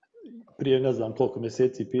prije ne znam koliko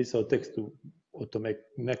mjeseci pisao tekstu o tome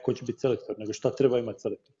ne ko će biti selektor, nego šta treba imati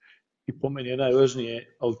selektor. I po meni je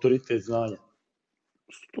najvažnije autoritet znanja.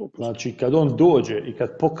 100%. Znači, kad on dođe i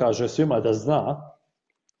kad pokaže svima da zna,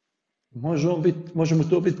 može mu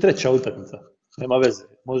to biti treća utakmica. Nema veze.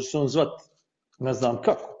 Može se on zvati, ne znam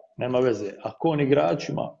kako, nema veze. Ako on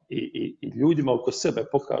igračima i ljudima oko sebe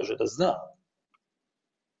pokaže da zna,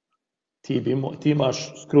 ti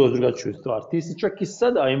imaš skroz drugačiju stvar. Ti si čak i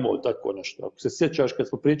sada imao tako nešto. Ako se sjećaš, kad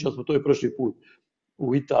smo pričali, smo to i prošli put.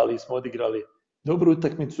 U Italiji smo odigrali dobru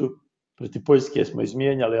utakmicu, protiv Poljske smo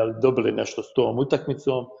izmijenjali, ali dobili nešto s tom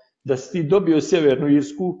utakmicom. Da si ti dobio Sjevernu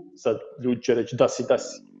Irsku, sad ljudi će reći da si,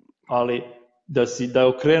 ali da je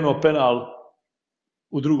okrenuo penal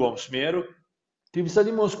u drugom smjeru, ti bi sad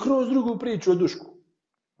imao skroz drugu priču o Dušku.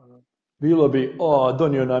 Bilo bi,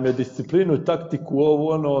 donio nam je disciplinu, taktiku,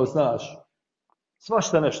 ovo, ono, znaš,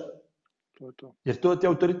 svašta nešto. Jer to ti je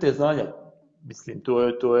autoritet znanja. Mislim,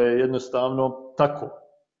 to je jednostavno tako.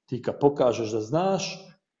 Ti kad pokažeš da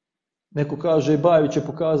znaš, neko kaže, Bajević je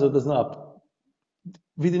pokazao da zna.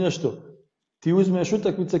 Vidi nešto, ti uzmeš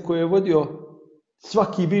utakmice koje je vodio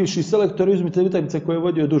svaki bivši selektor, uzmite utakmice koje je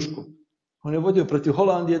vodio Duško. On je vodio protiv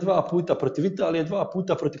Holandije 2 puta, protiv Italije 2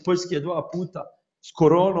 puta, protiv Poljske 2 puta, s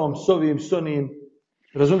koronom, s ovim, s onim,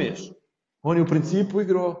 razumiješ? On je u principu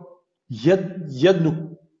igrao jednu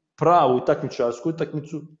pravu takmičarsku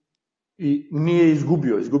utakmicu i nije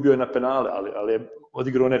izgubio je na penale, ali je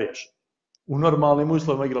odigrao neriješeno. U normalnim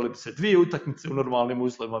uslovima igrali bi se 2 utakmice, u normalnim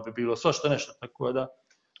uslovima bi bilo svašta nešto, tako da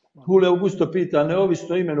Hule Augusto pita,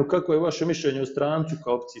 neovisno imenu, kako je vaše mišljenje o strancu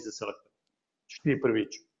kao opciji za selektor? Što ti prvi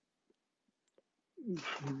ići?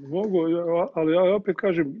 Mogu, ali ja opet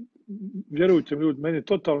kažem, vjerujte mi ljudi, meni je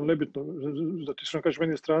totalno nebitno, da ti što kažeš,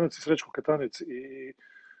 meni je stranac i Srećko Katanec i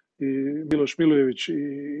Miloš Milojević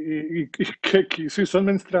i Keki, svi su on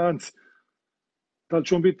meni stranci. Da li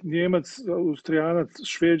će on biti Njemac, Austrijanac,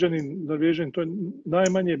 Šveđanin, Norvežanin, to je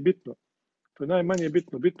najmanje bitno. To je najmanje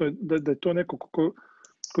bitno. Bitno je da je to neko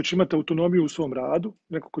ko će imati autonomiju u svom radu,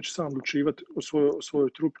 neko ko će sam odlučivati o svojoj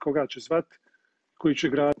trupi, koga će zvati, koji će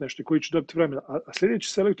igrati nešto, koji će dobiti vremena. A sljedeći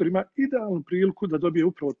selektor ima idealnu priliku da dobije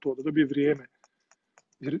upravo to, da dobije vrijeme.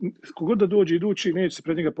 Jer kogod da dođe idući, neće se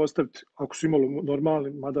pred njega postaviti, ako su imalo normalni,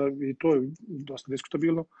 mada i to je dosta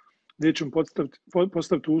diskutabilno, neće mu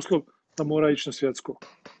postaviti uslov da mora ići na svjetsko.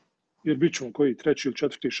 Jer bit ćemo koji, 3. ili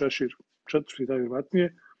 4. Šešir, 4.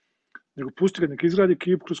 najvjerojatnije, nego pusti ga nek izgradi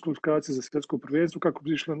ekipu kroz kvalifikacije za svjetsko prvenstvo kako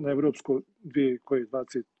bi išla na evropsko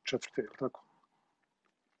 24. tako.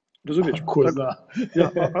 Razumiješ? Ko zna.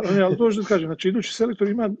 Ali to što kažem, znači idući selektor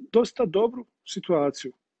ima dosta dobru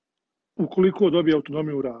situaciju ukoliko dobije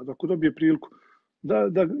autonomiju u radu, ako dobije priliku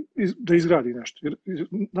da izgradi nešto. Jer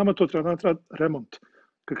nama to treba remont.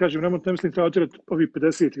 Kad kažem remont, ne mislim treba otjerati ovih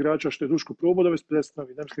 50 igrača što je Duško probao, dovesti 50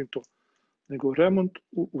 novi, ne mislim to. Nego remont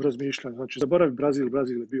u razmišljanju. Znači, zaboravi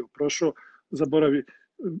Brazil je bio prošao, zaboravi,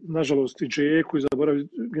 nažalost, i Džeku i zaboravi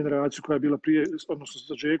generaciju koja je bila prije, odnosno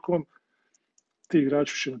sa Džekom, ti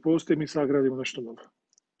igrači više ne postoje, mi sad gradimo nešto novo.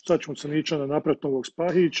 Sad ćemo Caničana napraviti novog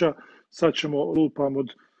Spahića, sad ćemo lupam od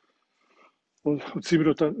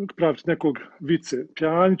Cimirota praviti nekog Vice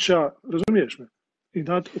Pjanića, razumiješ me? I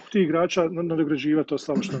ti igrača nadograđivati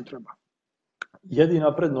ostalo što nam treba.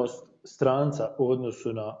 Jedina prednost stranca u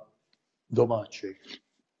odnosu na domaćeg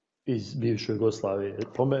iz bivše Jugoslavije,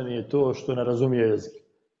 po meni je to što ne razumije jezik.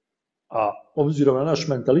 A obzirom na naš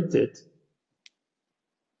mentalitet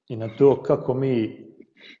i na to kako mi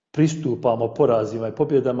pristupamo porazima i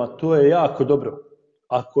pobjedama, to je jako dobro.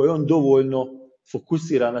 Ako je on dovoljno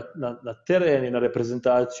fokusiran na teren i na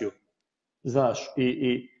reprezentaciju, znaš,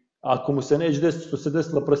 i ako mu se neće desiti što se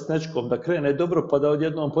desilo Prosnečkom, da krene dobro pa da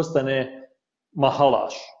odjednom postane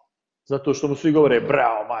mahalaš. Zato što mu svi govore,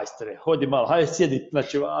 bravo majstore, hodi malo, haj sjedi na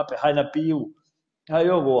ćevape, haj na pivu, haj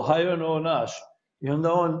ovo, haj ono, naš. I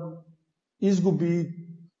onda on izgubi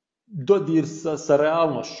dodir sa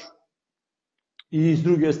realnošću. I s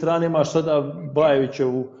druge strane imaš sada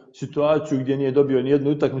Bajevićevu situaciju gdje nije dobio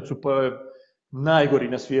nijednu utakmicu, pa je najgori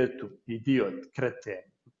na svijetu, idiot,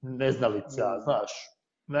 kreten, neznalica, znaš.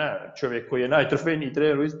 Ne, čovjek koji je najtrofejniji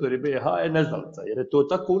trener u istoriji BiH je neznalica, jer je to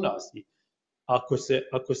tako u nas. I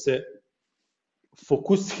ako se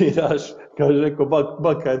fokusiraš, kaže neko,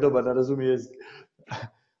 Baka je dobar na razumije jezik.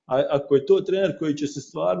 Ako je to trener koji će se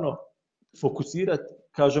stvarno fokusirati,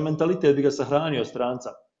 kaže, mentalitet bi ga sahranio stranca.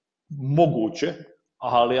 Moguće,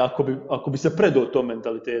 ali ako bi se predao tom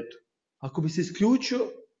mentalitetu, ako bi se isključio,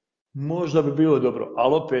 možda bi bilo dobro.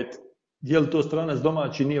 Ali opet, je li to stranac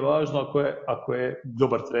domaći, nije važno ako je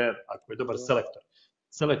dobar trener, ako je dobar selektor.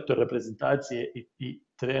 Selektor reprezentacije i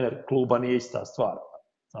trener kluba nije ista stvar.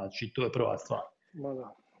 Znači, to je prva stvar.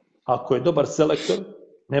 Ako je dobar selektor,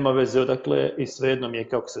 nema veze odakle i svejedno mi je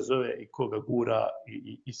kako se zove i koga gura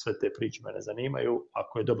i sve te priče me ne zanimaju.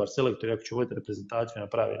 Ako je dobar selektor i ako će voditi reprezentaciju na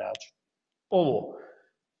pravi način. Ovo,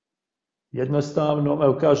 jednostavno,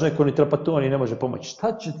 evo kaže neko, ni Trapattoni ne može pomoći.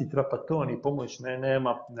 Šta će ti Trapattoni pomoći?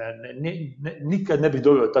 Nikad ne bih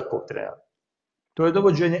doveo takvog trenera. To je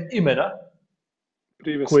dovođenje imena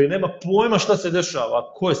koji nema pojma šta se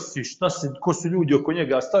dešava, ko si, ko su ljudi oko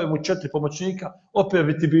njega, stavio mu 4 pomoćnika, opet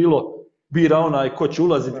bi ti bilo bira onaj ko će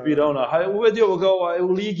ulaziti, bira onaj, hajde uvedi ovoga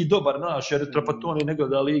u ligi dobar naš, jer Trapattoni ne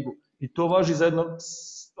gleda ligu. I to važi za jedno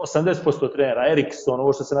 80% trenera, Eriksson,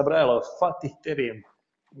 ovo što se nabrajalo, Fatih Terim,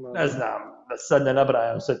 ne znam, da sad ne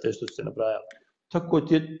nabrajam sve te što se nabrajalo. Tako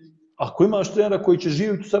ti je, ako imaš trenera koji će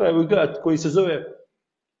živjeti u Sarajevu i gledati, koji se zove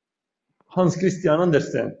Hans Christian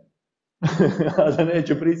Andersen, a da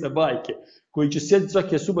neću pričati bajke, koji će sjediti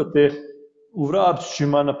svake subote u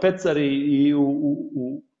Vrapčićima na Pecari i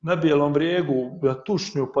na Bijelom brijegu na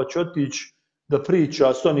Tušnju, pa će otići da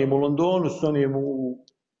priča s onim u Londonu, s onim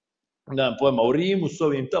nemam pojma, u Rimu, s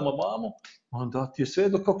ovim tamo mamo, onda ti je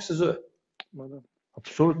sve kako se zove.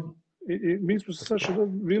 Apsolutno. I mi smo se Saša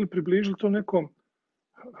bili približili to nekom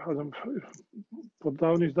pod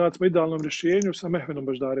navodnim znacima idealnom rješenju sa Mehmenom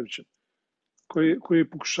Baždarevićem, koji je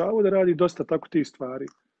pokušavao da radi dosta tako tih stvari.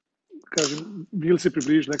 Kažem, bili se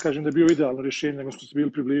približili, ne kažem da je bio idealno rješenje, nego smo se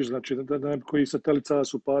bili približili, znači da koji satelica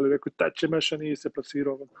su pali, rekao, tače Meša nije se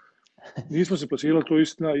plasirao. Nismo se plasirali, to je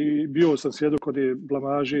istina, i bio sam svjedok kod je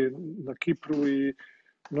blamaže na Kipru i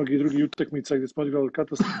mnogi drugi utakmica gdje smo odigrali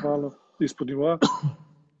katastrofalno ispod nivoa,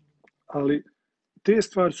 ali te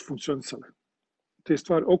stvari su funkcionisale. Te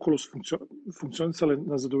stvari okolo su funkcionisale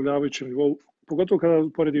na zadovoljavajućem nivou, pogotovo kada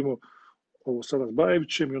poredimo ovo sada s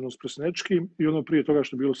Bajevićem i ono s Prosnečkim i ono prije toga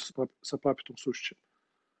što je bilo sa Papitom Sušićem.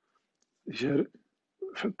 Jer,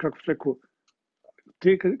 kako bih rekao,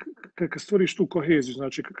 kad stvoriš tu koheziju,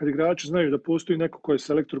 znači kad igrači znaju da postoji neko ko je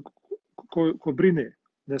selektor, ko brine,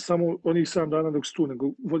 ne samo onih 7 dana dok si tu, nego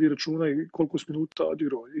vodi računa i koliko si minuta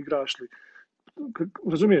odigrao, igraš li.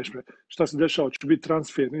 Razumiješ me? Šta se dešava? Će biti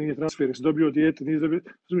transfer, nije transfer, jesi dobio dijete, nije dobio...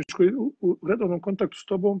 Razumiješ, koji u redovnom kontaktu s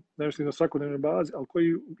tobom, ne mislim na svakodnevnoj bazi, ali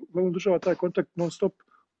koji uglavnom država taj kontakt non stop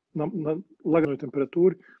na laganoj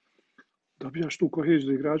temperaturi, dobijaš tu koheziju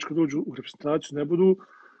da igrači kad dođu u reprezentaciju ne budu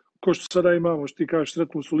ko što sada imamo, što ti kažeš,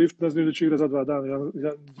 sretnu su lift, ne znaju da će igrati za 2 dana,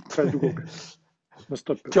 kraj drugog. Na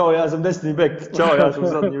stope. Ćao, ja sam desni bek, ćao, ja sam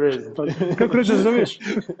zadnji vez. Kako reći da zoveš?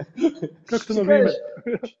 Kako to novo ime?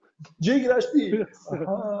 Gdje igraš ti?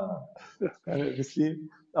 Mislim,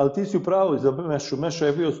 ali ti si u pravu za Mešu. Meša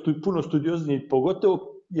je bio puno studiozniji,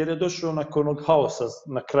 pogotovo jer je došao nakon onog haosa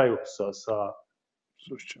na kraju sa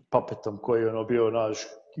Papetom koji je bio naš,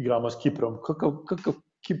 igramo s Kiprom. Kakav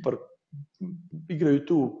Kipar igraju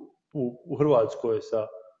tu u Hrvatskoj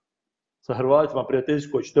sa Hrvatima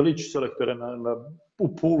prijateljsko, hoćete lići selektore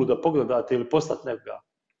u Pulu da pogledate ili poslati nekoga?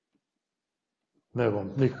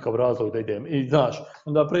 Nemam nikakav razlog da idem. I znaš,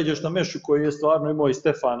 onda pređeš na Mešu koji je stvarno imao i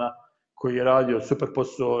Stefana, koji je radio super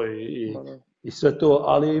posao i sve to,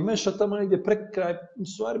 ali i Meša tamo negdje prekraj,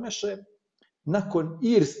 stvari Meša je nakon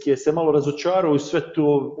Irske se malo razočarao u sve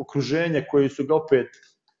to okruženje koje su ga opet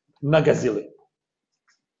nagazili.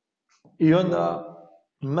 I onda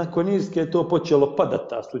nakon Irske je to počelo padati,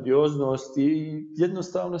 ta studioznost, i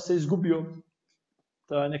jednostavno se izgubio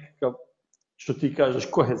taj nekakav što ti kažeš,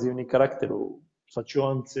 kohezivni karakter u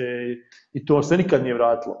slačionice i to se nikad nije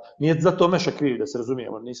vratilo. Nije zato Meša kriv, da se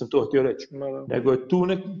razumijemo, nisam to htio reći. Nego je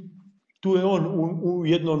tu je on u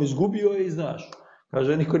jednom izgubio i znaš.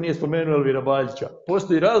 Kaže, niko nije spomenuo Elvira Baljića.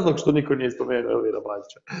 Postoji razlog što niko nije spomenuo Elvira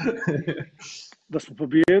Baljića. Da smo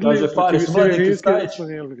pobijedili, kaže, Faris,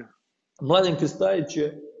 Mladen Krstajić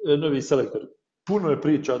je novi selektor. Puno je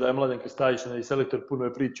priča da je Mladen Krstajić novi selektor, puno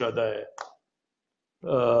je priča da je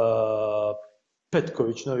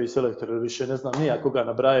Petković novi selektor, više ne znam nija koga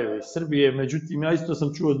nabrajaju iz Srbije, međutim ja isto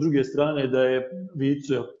sam čuo s druge strane da je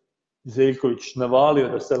Vico Zeljković navalio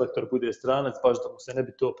da selektor bude stranac, baš da mu se ne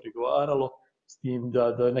bi to prigovaralo, s tim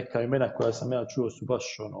da neka imena koja sam ja čuo su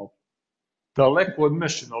baš daleko od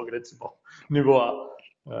Mešinog, recimo, nivoa,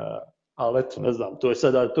 ali eto, ne znam,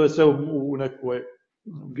 to je sve u nekoj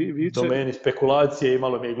domeni spekulacije i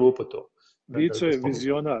malo mi je glupo to. Vico je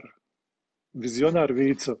vizionar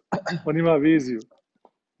Vico, on ima viziju.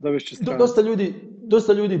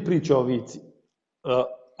 Dosta ljudi priča o Vici.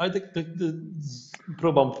 Ajde da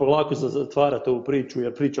probam polako zatvarati ovu priču,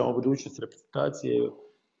 jer pričamo o budućnosti reprezentacije.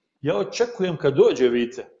 Ja očekujem kad dođe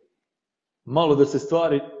Vice, malo da se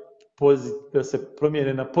stvari da se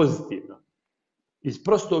promijene na pozitivno. Iz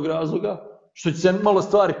prostog razloga što će se malo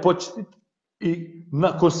stvari početiti i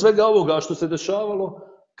nakon svega ovoga što se dešavalo,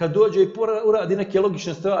 kad dođe i uradi neke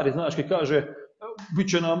logične stvari, znaš, kad kaže, bit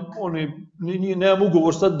će nam, nemam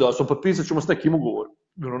ugovor sad da, potpisat ćemo s nekim ugovor.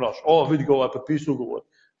 Vidi ga, potpisao ugovor.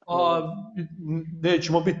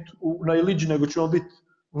 Nećemo biti na Iliđi, nego ćemo biti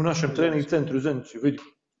u našem trening centru u Zenici. Vidi,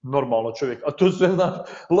 normalno čovjek. A to su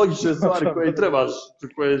logične stvari koje trebaš,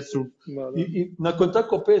 koje su... I nakon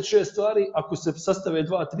tako 5-6 stvari, ako se sastave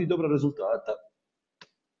 2-3 dobra rezultata,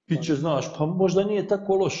 ti će, znaš, pa možda nije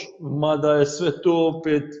tako loš, mada je sve to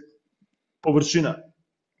opet površina.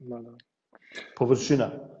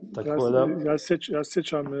 Površina. Ja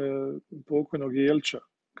sjećam pokojnog Jelića,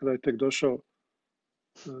 kada je tek došao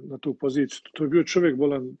na tu poziciju. To je bio čovjek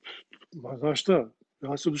bolan, znaš šta,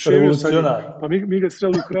 ja se oduševio sa njim. Pa mi ga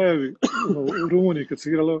sreli u krajevi, u Rumuniji kad se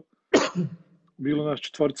igralo, bilo nas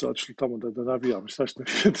 4, otišli tamo da nabijamo, šta što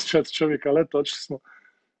 4 čovjeka, ali eto, otišli smo.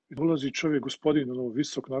 Dolazi čovjek, gospodin,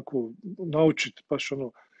 visok, naučit, baš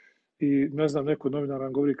i ne znam, neko novinar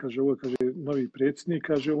nam govori, kaže, ovo je novi predsjednik,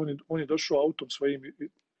 kaže, on je došao autom svojim,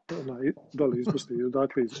 dole iz Bosne,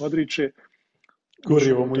 odakle iz Modriće.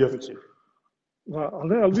 Gorivo mu jefti.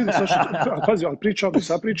 Ali vidi, pazi, ali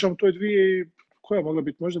pričam, to je koja je mogla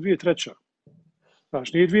biti, možda 2003.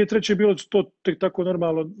 Znaš, nije 2003. bilo to tek tako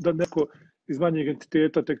normalno da neko iz manjeg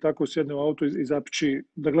entiteta tek tako sjedne u auto i zapiči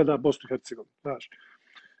da gleda Bosnu i Hercegovinu, znaš.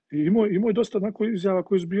 I imao je dosta onako izjava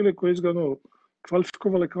koje su bile, koje je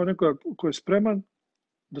kvalifikovale kao nekoga ko je spreman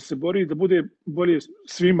da se bori, da bude bolje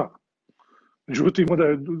svima. Međutim, onda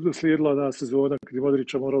je slijedila ona sezona kad je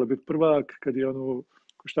Modrića morala biti prvak, kad je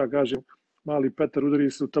šta kažem, mali Petar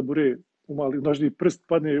udari se u tabure, u mali nožni prst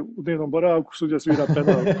padne u dnevnom boravku, sudija svira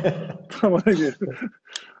penal. Tamo negdje,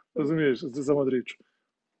 razumiješ, za Modriću.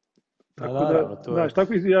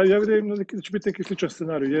 Tako ja vidim da će biti neki sličan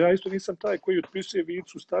scenarij. Ja isto nisam taj koji otpisuje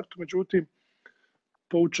Vicu u startu, međutim,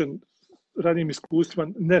 poučen ranijim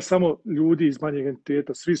iskustvima, ne samo ljudi iz manjeg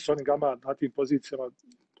entiteta, svi su oni gama na tim pozicijama,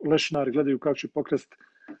 lešinari gledaju kako će pokrest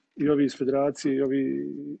i ovi iz federacije i ovi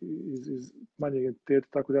iz manjeg entiteta,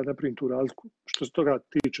 tako da ja ne primim tu razliku. Što se toga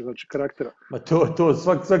tiče, znači karaktera.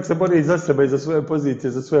 Svak se bori za sebe i za svoje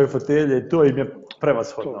pozicije, za svoje fotelje, to im je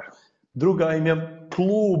prevashodno. Druga im je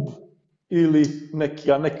klub ili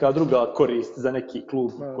neka druga korist za neki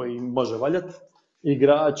klub koji im može valjati.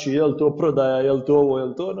 Igrači, je li to prodaja, je li to ovo, je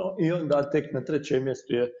li to ono, i onda tek na 3.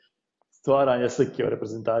 mjestu je stvaranje slike o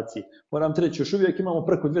reprezentaciji. Moram ti reći, još uvijek imamo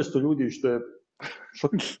preko 200 ljudi, što je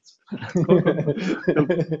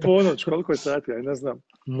ponoć, koliko je sati, ja ne znam.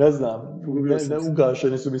 Ne znam,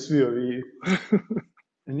 ugašeni su mi svi ovi.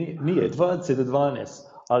 Nije, 20 do 12,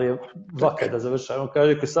 ali je vakaj da završava. On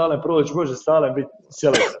kaže, ko Salem proći, može Salem biti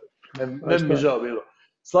selektor. Ne bi mi žao bilo.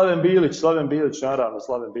 Slaven Bilić, naravno,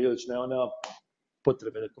 Slaven Bilić, nema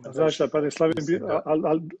potrebe da komentariš. Znaš šta, pa ne Slaven Bilić,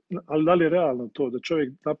 ali da li je realno to, da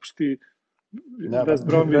čovjek napusti West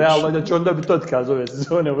Bromwich? Realno da će on dobiti otkaz ove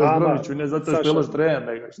sezone u West Bromwichu, ne zato što je loš trener,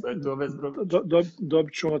 nego što je to West Bromwich.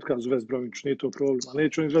 Dobit će on otkaz u West Bromwichu, nije to problem, ali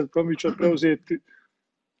neće on iz West Bromwicha preuzeti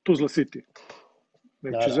Tuzla City.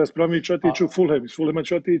 Neće iz West Bromwicha otići u Fulham, iz Fulhama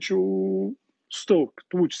će otići u Stoke,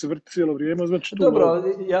 tu će se vrti cijelo vrijeme, znači tu... Dobro,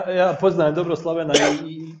 ja poznajem dobro Slavena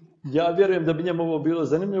i ja vjerujem da bi njemu ovo bilo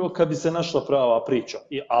zanimljivo kad bi se našla prava priča.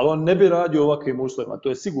 Ali on ne bi radio ovakvim uslovima, to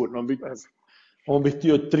je sigurno. On bi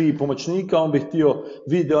htio 3 pomoćnika, on bi htio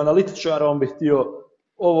video analitičara, on bi htio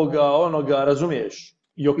ovoga, onoga, razumiješ?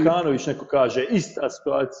 Jokanović neko kaže, ista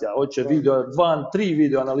situacija, hoće video, 2-3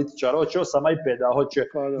 video analitičara, hoće 8 iPada, hoće,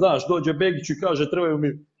 znaš, dođe Begić i kaže, trebaju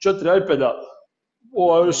mi 4 iPada,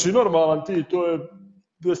 si normalan ti, to je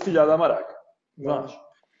 200.000 maraka, znaš.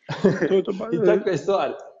 I takve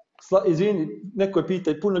stvari. Izvini, neko je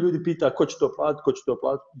pita, puno ljudi pita ko će to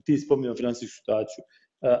platiti, ti spominjao financijsku situaciju.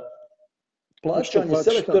 Plaćanje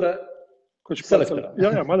selektora...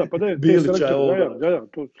 Selektora. Mada, pa da je Bilića je ovo. Ja,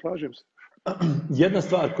 to slažem se. Jedna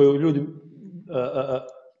stvar koju ljudi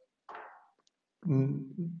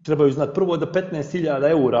trebaju znati, prvo da 15.000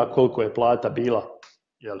 eura koliko je plata bila,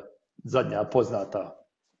 zadnja poznata,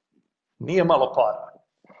 nije malo para.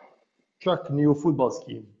 Čak ni u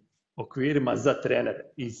fudbalskim okvirima za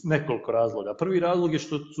trenere, iz nekoliko razloga. Prvi razlog je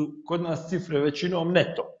što su kod nas cifre većinom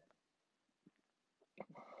neto.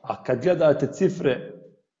 A kad gledate cifre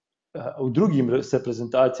u drugim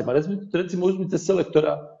reprezentacijama, recimo uzmite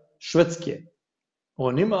selektora Švedske,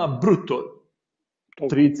 on ima bruto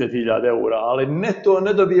 30.000 eura, ali neto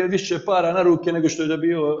ne dobije više para na ruke nego što je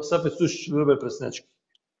dobio Safet Sušić ili Robert Presnečki.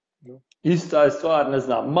 Ista je stvar, ne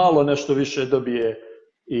znam, malo nešto više dobije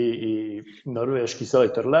i norveški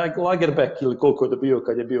selektor Lagerbäck ili koliko je dobio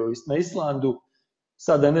kad je bio na Islandu,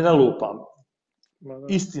 sada ne nalupam.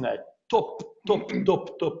 Istina je,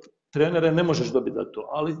 top trenere ne možeš dobiti za to,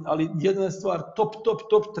 ali jedna stvar,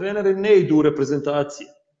 top trenere ne idu u reprezentacije.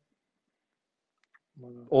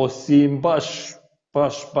 Osim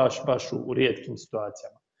baš u rijetkim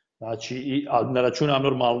situacijama. Znači, ne računam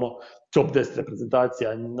normalno top 10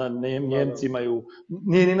 reprezentacija, Njemci imaju,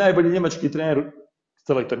 nije ni najbolji njemački trener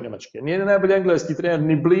selektor Njemačke, nije ni najbolji engleski trener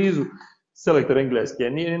ni blizu selektor Engleske,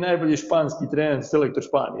 nije ni najbolji španski trener selektor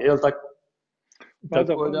Španije, je li tako?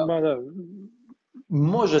 Mada.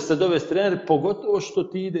 Može se dovesti trener, pogotovo što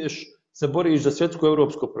ti ideš, se boriš za svjetsko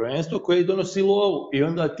evropsko prvenstvo koje donosi lovu i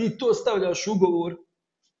onda ti to stavljaš u ugovor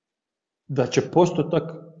da će postotak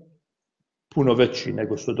puno veći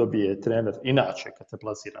nego što dobije trener inače kad se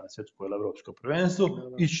plasira na svjetsko ili evropsko prvenstvo,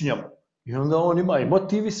 ići njemu. I onda on ima i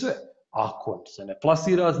motiv i sve. Ako se ne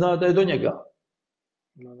plasira, zna da je do njega.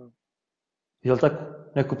 Jel tako?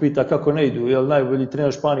 Neko pita kako ne idu, je li najbolji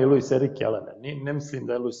trener Španije Luis Enrique, ali ne mislim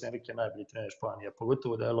da je Luis Enrique najbolji trener Španije,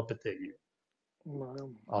 pogotovo da je Lopetegui.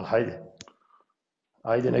 Ali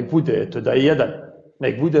hajde, nek bude, eto da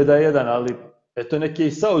je jedan, ali eto neki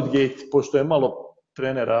i Southgate, pošto je malo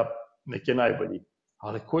trenera, nek je najbolji.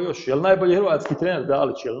 Ali ko još? Je li najbolji hrvatski trener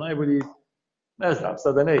Dalić, je li najbolji, ne znam,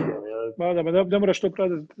 sada ne ide. Ne moraš to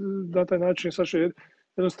praviti na taj način, Saša,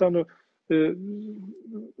 jednostavno,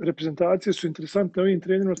 reprezentacije su interesantne ovim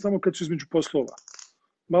trenerima samo kad su između poslova.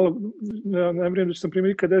 Malo, na vrijeme da će sam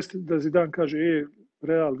primjer ikad desiti da Zidane kaže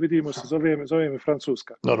Real, vidimo se, zove me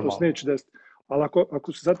Francuska. Normalno. To se neće desiti. Ali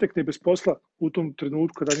ako se zatekne bez posla u tom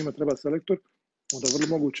trenutku kada njima treba selektor, onda je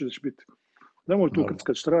vrlo moguće da će biti. Nemoj tu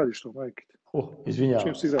kad što radiš to, majke. Izvinjavam.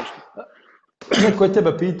 Čim si igraš to? Neko je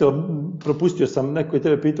tebe pitao, propustio sam, neko je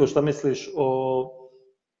tebe pitao šta misliš o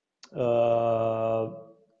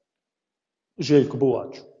Željku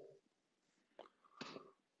Buvaču.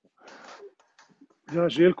 Ja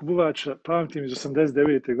Željku Buvača pamtim iz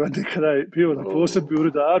 89. godine kada je bio na posebbi u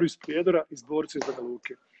Rudaru iz Prijedora iz Dvorca iz Banja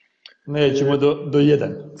Luke. Nećemo do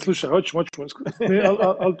jedan. Slušaj, hoćemo.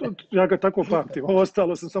 Ali ja ga tako pamtim. Ovo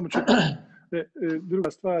ostalo sam samo čekao.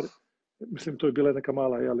 Druga stvar, mislim to je bila neka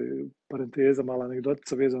mala parenteza, mala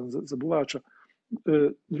anegdotica vezana za Buvača.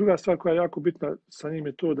 Druga stvar koja je jako bitna sa njim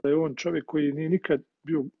je to da je on čovjek koji nije nikad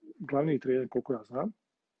bio glavni trener, koliko ja znam,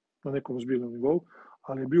 na nekom ozbiljnom nivou,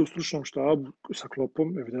 ali je bio u stručnom štabu sa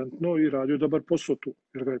Kloppom, evidentno, i radio dobar posao tu,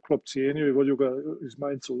 jer ga je Klopp cijenio i vodio ga iz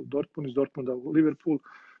Mainza u Dortmund, iz Dortmunda u Liverpool,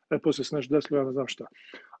 poslije se nešto desilo, ja ne znam šta.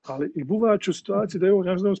 Ali i Buvač u situaciji da je on,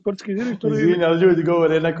 ja ne znam, sportski direktor... Izvini, ali ljudi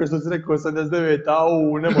govore, neko što si rekao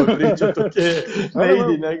 89, nemoj pričati, ne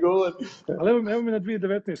idi, ne govori. Ali evo mi na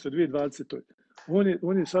 2019. 2020.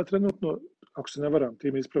 On je sad trenutno, ako se ne varam,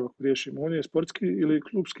 time ispravak riješimo, on je sportski ili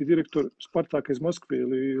klubski direktor Spartaka iz Moskve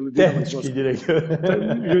ili Dinama iz Moskve. Tehnički direktor.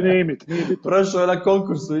 You name it, nije bitno. Prošao je na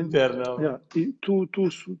konkursu interno. Ja, i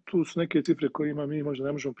tu su neke cifre kojima mi možda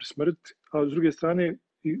ne možemo prismrtiti, a s druge strane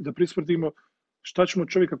i da prismrtimo šta ćemo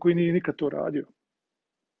čovjeka koji nije nikad to radio.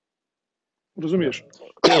 Razumiješ?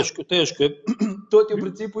 Teško je. To ti u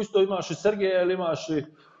principu isto imaš i Sergeja ili imaš i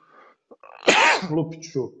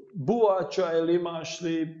Lupiću Buvača ili imaš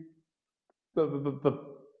li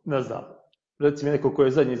ne znam, recimo neko koji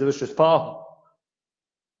je zadnji završio Spahu.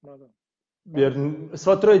 Jer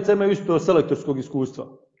sva trojica imaju isto selektorskog iskustva.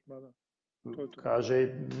 Kaže,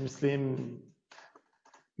 mislim,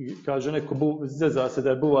 kaže neko, zezva se da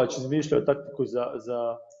je Buvač izmišljao taktiku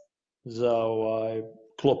za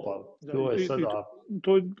Klopa, to je sada...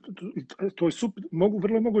 To je super,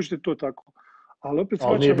 vrlo moguće to tako. Ali opet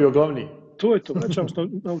Ali nije bio glavni. To je to, vraćamo se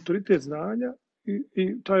na autoritet znanja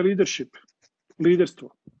i taj leadership, liderstvo.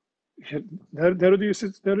 Jer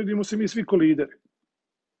ne rodimo se mi svi ko lideri.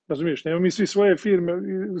 Razumiješ, nemamo mi svi svoje firme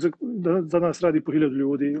da za nas radi po 1000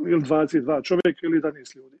 ljudi ili 22 čovjeka ili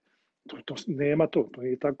 11 ljudi. Nema to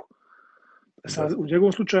nije tako. Sad, u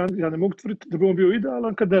njegovom slučaju ja ne mogu tvrditi da bi on bio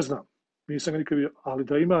idealan kad ne znam. Nisam ga nikad vidio, ali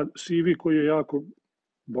da ima CV koji je jako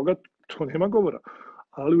bogat, to nema govora.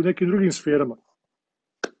 Ali u nekim drugim sferama.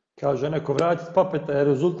 Kaže neko, vratiti Papeta je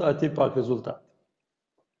rezultat, ipak rezultat.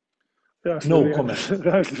 No comment.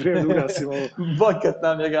 Vrijeme da ugasim ovo. Bakat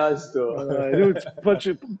nam je gasto.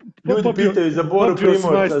 Ljudi pitaju za Boru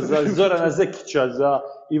Primorca, za Zorana Zekića, za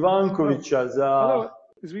Ivankovića, za...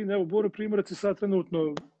 Izvini, evo, Boro Primorac je sad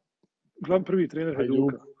trenutno prvi trener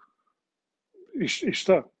Hajduka. I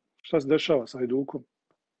šta? Šta se dešava sa Hajdukom?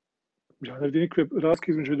 Ja ne vidim nikakve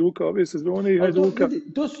razlike između Hajduka ove sezone i Hajduka.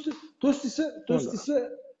 To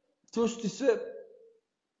su ti sve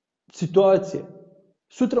situacije.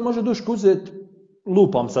 Sutra može Duško uzeti,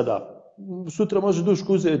 lupam sada, sutra može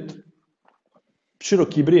Duško uzeti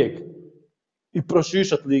Široki Brijeg i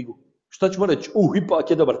prošišati ligu. Šta ćemo reći? Ipak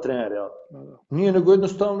je dobar trener, jel? Nije, nego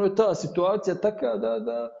jednostavno je ta situacija taka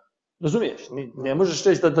da razumiješ, ne možeš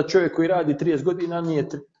reći da čovjek koji radi 30 godina,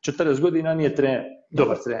 40 godina nije trener,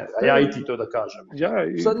 dobar trener, a ja i ti to da kažem.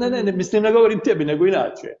 Sad ne, mislim ne govorim tebi, nego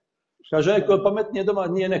inače. Kaže, neko pametnije doma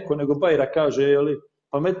nije neko, nego Bajra kaže, jeli,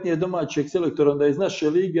 pametnije domaćeg selektora onda iz naše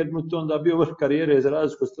lige, jer mu to onda bio vrh karijere za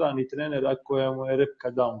razliku strani trenera koja mu je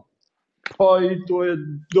repka down. Pa i to je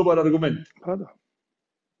dobar argument. Pa da.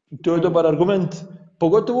 To je dobar argument,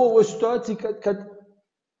 pogotovo u ovoj situaciji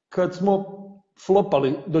kad smo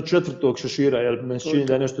flopali do 4. šešira, jer me čini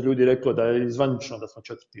da je nešto ljudi reklo da je zvanično da smo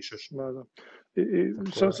 4. šešir. Da. I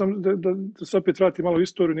sam da se opet vrati malo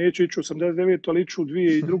istoriju, neću ići u 89. ali iću u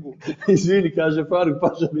 2002. Izvini, kaže Faruk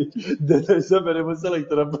Pašanić, da saberemo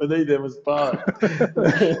selektora pa da idemo spavati.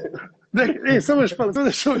 Samo još malo,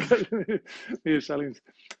 da što kažem, nije šalim se.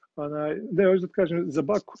 Ne, hoću da kažem, za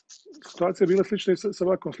Baku, situacija je bila slična i sa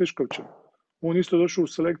Bakom Sliškovićem. On isto došao u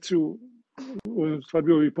selekciju, stvar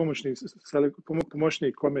bio i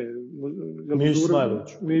pomoćnik kome?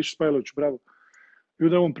 Miš Smajlović, bravo. I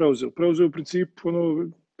onda on preuzeo. Preuzeo u principu,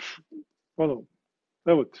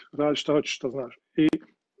 evo ti, radi šta hoćeš, šta znaš. I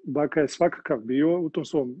Baka je svakakav bio u tom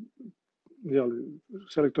svom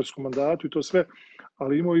selektorskom mandatu i to sve,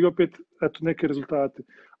 ali imao i opet neke rezultate.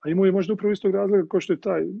 A imao je možda upravo istog razloga kao što je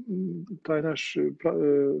taj naš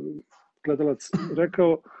gledalac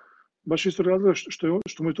rekao, baš isto razloga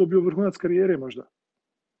što mu je to bio vrhunac karijere možda.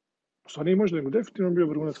 Stvarno nije možda, nego definitivno bio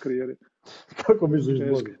vrhunac karijere. Kako misliš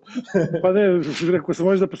bolje? Pa ne, rekao sam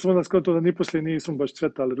možda sam onda skontao da ni poslije nisam baš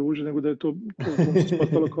cvetali ruže, nego da je to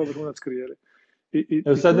spostalo kao vrhunac karijere.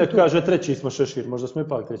 Sad neko kaže 3. smo šešir, možda smo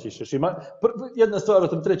ipak 3. šešir. Jedna stvar o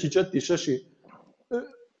tom 3. 4. šešir,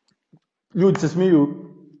 ljudi se smiju,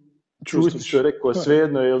 Čusti što je rekao,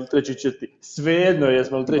 svejedno je li 3. 4. Svejedno je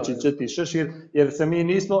smo li 3. 4. šešir, jer se mi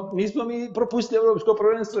nismo mi propustili Evropsko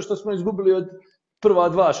prvenstvo što smo izgubili od prva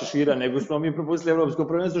 2 šešira, nego smo mi propustili Evropsko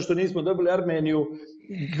prvenstvo što nismo dobili Armeniju,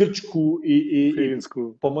 Grčku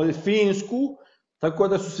i Finsku, tako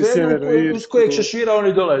da su svejedno uz kojeg šešira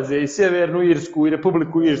oni dolaze, i Sjevernu Irsku, i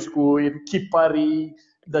Republiku Irsku, i Kipar, i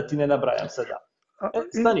da ti ne nabrajam sada.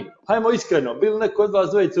 Stani, hajmo iskreno, bili neko od vas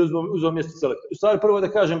dvojice uzeo mjesto selektora? U stvari, prvo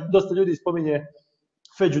da kažem, dosta ljudi spominje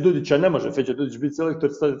Feđu Dudića, ne može Feđa Dudić biti selektor,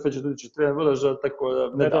 Feđa Dudić je trener Veleža, tako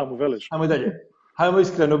da ne da. Hajmo dalje. Hajmo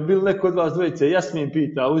iskreno, bili neko od vas dvojice, Jasmin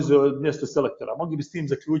pita, uzeo mjesto selektora, mogli bi s tim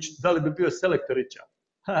zaključiti, da li bi bio selektorića?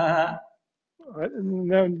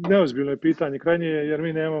 Neozbiljno je pitanje, krajnje je jer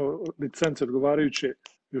mi nemamo licence odgovarajuće,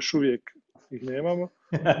 još uvijek ih nemamo.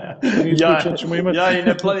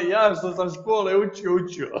 Ja što sam škole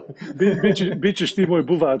učio. Bićeš ti moj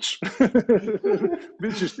buvač.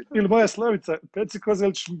 Ili moja Slavica, Peci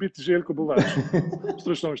Kozel ćeš biti Željko Buvač u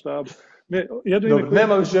stručnom štabu.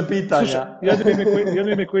 Nema više pitanja. Slušaj,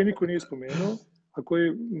 jedno ime koje niko nije spomenuo, a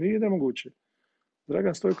koje nije nemoguće.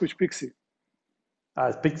 Dragan Stojković Piksi.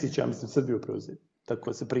 A Piksi će, ja mislim, Srbiju preuzeti.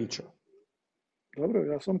 Tako se priča. Dobro,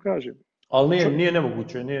 ja sam kažem. Ali nije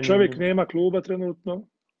nemoguće. Čovjek nema kluba trenutno,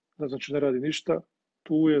 znači ne radi ništa,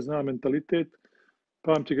 tu je, zna mentalitet,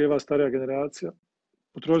 pamti ga i ova starija generacija.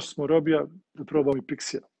 Potrošili smo Robija, da probamo i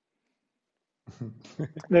Pixija.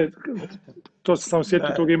 Ne, to sam samo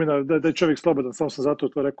sjetio tog imena, da je čovjek slobodan, samo sam zato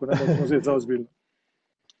to rekao, ne možemo uzeti za ozbiljno.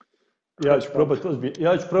 Ja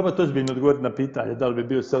ću probati ozbiljno odgovoriti na pitanje da li bi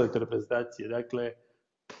bio selektor reprezentacije. Dakle,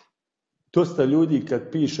 dosta ljudi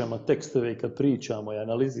kad pišemo tekstove i kad pričamo i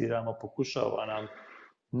analiziramo, pokušava nam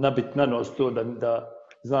nabiti na nos to da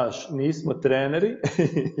znaš, nismo treneri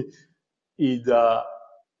i da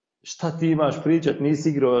šta ti imaš pričat, nisi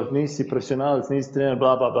igrao, nisi profesionalac, nisi trener,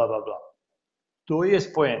 bla, bla, bla, bla, bla. To je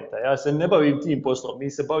poenta. Ja se ne bavim tim poslom, mi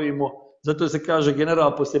se bavimo, zato se kaže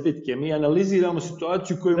general poslije bitke, mi analiziramo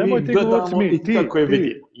situaciju koju mi gledamo i kako je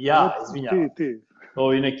vidimo. Ja, izvinjavam.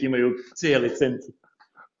 Ovi neki imaju C licencu.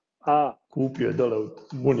 Kupio je dole u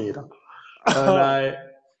Munira.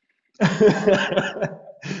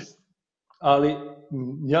 Ali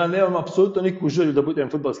ja nemam apsolutno nikakvu želju da budem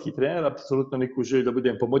fudbalski trener, apsolutno nikakvu želju da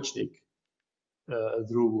budem pomoćnik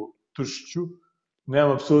drugu Tušiću.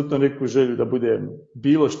 Nemam apsolutno nikakvu želju da budem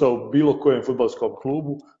bilo što u bilo kojem fudbalskom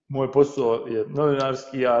klubu. Moj posao je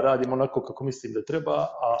novinarski, ja radim onako kako mislim da treba,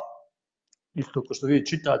 a isto kao što vi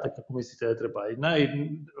čitate kako mislite da treba. I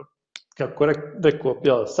kako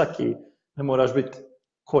rekao, Saki, ne moraš biti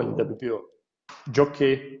konj da bi bio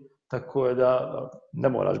džokej, tako je da ne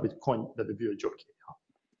moraš biti konj da bi bio džokej.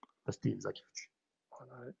 Da s tim zaključim.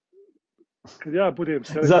 Kad ja budem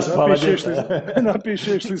selektor,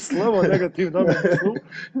 napišeš li slovo negativno,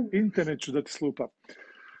 internet ću da ti slupam.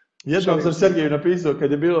 Jednom sam Sergeju napisao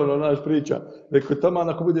kad je bilo naš priča, rekao taman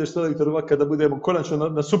ako budeš selektor ovako da budemo konačno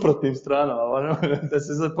na suprotnim stranama, da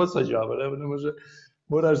se sad posvađamo, ne može,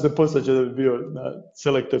 moraš se posvađati da bi bio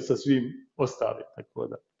selektor sa svim ostalim, tako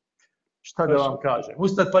da. Šta da vam kažem?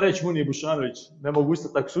 Ustat pa reći Muni Bušanović, ne mogu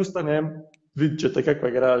ustati ako sustanem, vidit ćete kakva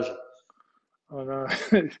je garaža.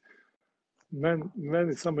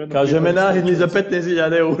 Meni samo jedno... Kaže me nahidni za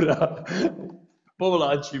 15.000 eura.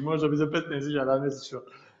 Povlači, možda bi za 15.000 mjesečno.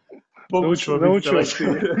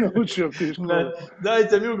 Naučio ti školu.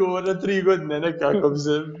 Dajte mi ugovor na 3 godine, nekako bi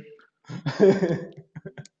se...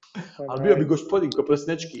 Ali bio bi gospodin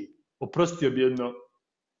Koprosnečki, oprostio bi jedno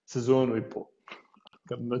sezonu i pol.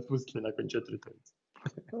 Kad bi me otpustili nakon 4 utakmice.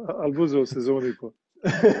 Ali uzeo sezonu i pol.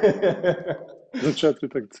 Za 4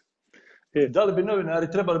 utakmice. Da li bi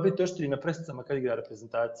novinari trebali biti oštriji na presicama kad igra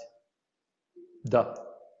reprezentacija? Da.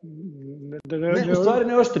 Ne, u stvari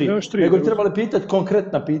ne oštriji, nego bi trebali pitati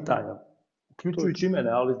konkretna pitanja. Uključujući mene,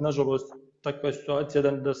 ali nažalost takva je situacija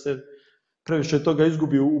da se previše toga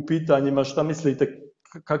izgubi u pitanjima šta mislite,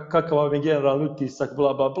 kakav vam je generalni utisak,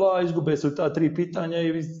 bla, bla, bla, izgube se u ta 3 pitanja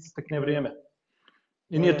i istekne vrijeme.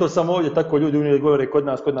 I nije to samo ovdje, tako ljudi uvijek govore kod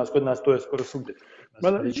nas, to je skoro svugdje. Na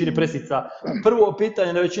većini presica, prvo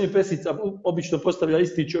pitanje na većini presica obično postavlja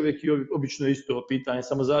isti čovjek i obično isto pitanje,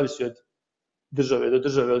 samo zavisi od države do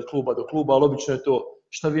države, od kluba do kluba, ali obično je to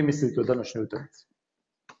šta vi mislite o današnjoj utakmici.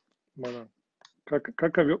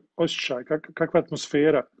 Kakav je osjećaj, kakva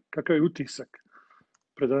atmosfera, kakav je utisak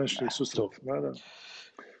pred današnjih susreta.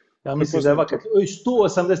 Ja mislim da je ovakav,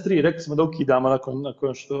 183, rekli smo da ukidamo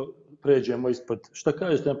nakon što pređemo ispod. Šta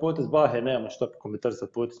kažete na potez Bahe, nemamo šta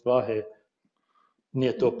komentarisati potez Bahe,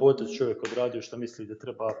 nije to potez, čovjek odradio što misli da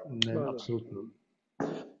treba, ne, apsolutno.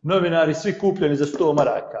 Novinari svi kupljeni za 100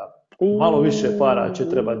 maraka, malo više para će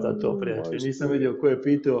trebati za to, prijatelji. Nisam vidio ko je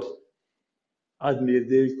pitao, Admir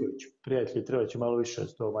Deljković, prijatelji, treba će malo više od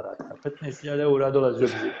 100 maraka. 15.000 eura dolazi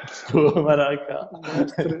od 100 maraka.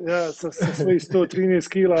 Ja sa svojih 113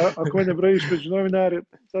 kila, ako mene brojiš među novinare,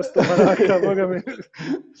 sa 100 maraka, boga mi,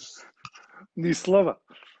 ni slova.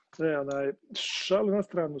 Šalu na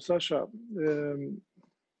stranu, Saša,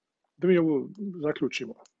 da mi ovo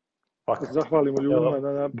zaključimo. Zahvalimo ljudima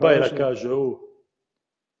na pažnju. Bajra kaže ovo.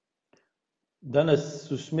 Danas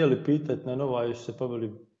su smjeli pitati na Nova, još se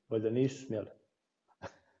pobili, valjda nisu smjeli.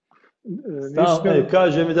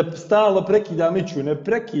 Kaže mi da stalno prekidam Miću, ne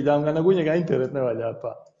prekidam ga, nego u njega internet ne valja,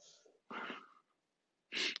 pa.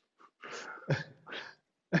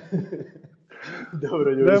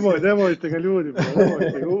 Dobro, ljudi. Nemojte ga ljudi,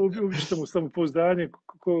 nemojte. Ubićete mu samopouzdanje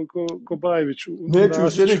ko Bajević. Neću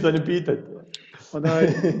još ništa ni pitati.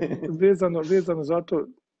 Vezano za to,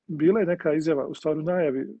 bila je neka izjava, u stvari u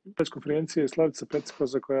najavi press konferencije Slavica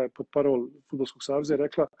Pecikoza koja je pod parol Fudbalskog saveza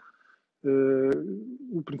rekla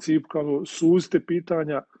u principu kao suzite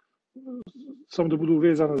pitanja samo da budu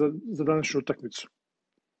vezana za današnju utakmicu.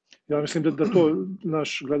 Ja mislim da to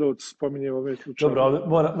naš gledalac spominje u ove slučaje. Dobro, ali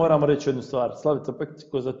moramo reći jednu stvar. Slavica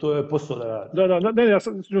Pecikoza, to je posao da radi. Da, ja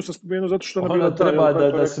sam spomenuo zato što ona treba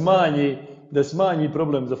da smanji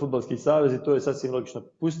problem za Fudbalski savez i to je sasvim logično.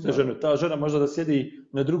 Pustite ženu, ta žena možda da sjedi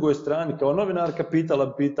na drugoj strani kao novinarka,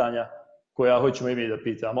 pitala pitanja koja hoćemo i mi da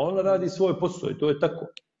pitamo. Ona radi svoj posao i to je tako.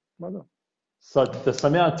 Sad, da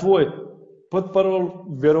sam ja tvoj potparol,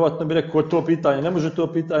 vjerovatno bi rekao to pitanje, ne može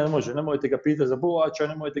to pitanje, ne može, nemojte ga pitati za Bovača,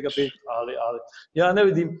 nemojte ga pitati, ali ja ne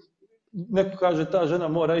vidim, neko kaže ta žena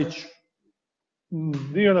mora ići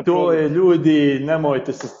Nije ona To problem. je, ljudi,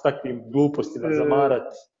 nemojte se s takvim glupostima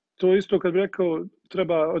zamarati. To isto kad bi rekao,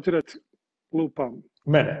 treba otirati lupam.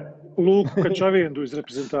 Mene. Luku Kačavendu iz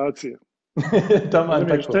reprezentacije. Taman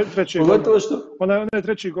Razumiješ, tako. treći Pogotovo golman. što... Ona je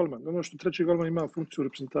treći golman. Ono što treći golman ima funkciju u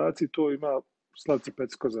reprezentaciji, to ima Slavci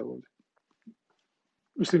Peckoza ovdje.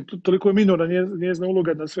 Mislim, toliko je minorna njezina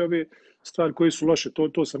uloga na sve ove stvari koje su loše.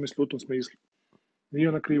 To sam mislio u tom smislu. Nije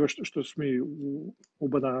ona kriva što smo mi u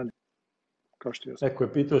banani. Kao što jesam. Neko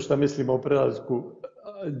je pitao šta mislimo o prelasku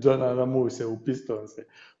Johna Muse u Pistonse.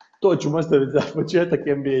 To ću ostaviti za početak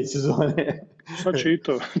NBA sezone. Sad će i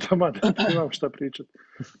to. Taman, imam šta pričati.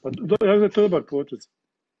 Pa, ja znam, to je dobar potez.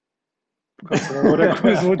 Kako sam ovo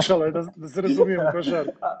rekao, izvučalo je da se razumijem košar.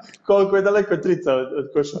 Koliko je daleko trica od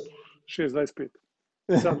košara? 6.25.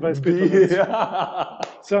 7.25.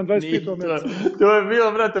 7.25. To je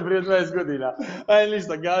bilo, brate, prije 20 godina. Aj,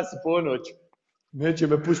 ništa, gasi ponoć. Neće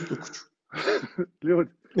me pustiti u kuću. Ljudi,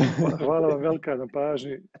 hvala vam velika na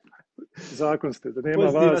pažnji. Zakon ste, da nema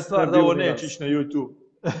pozitivna vas. stvar da ovo neće ići na YouTube.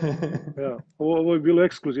 Ja, ovo je bilo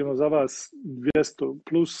ekskluzivno za vas, 200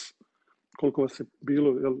 plus, koliko vas je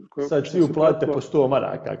bilo. Sad svi uplate po 100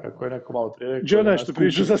 maraka, kako je neko malo prije rekao. Gdje onaj što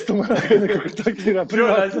priču za 100 maraka, nekako takvira privatno. Gdje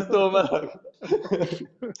onaj za 100 maraka.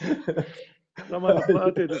 Nama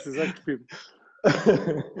naplate da se zakupim.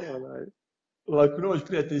 Laku noć,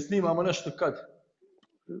 prijatelji, snimamo nešto kad?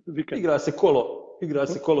 Vikend. Igra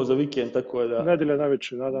se kolo za vikend, tako da... Nedjelja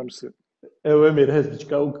navečer, nadam se. Evo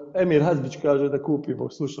Emir Hazbić kaže da kupimo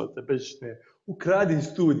slušalce bežične. Ukradi iz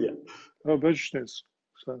studija. Evo, bežične su.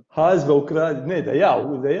 Hazba ukradi, ne, da ja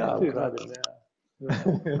ukradem.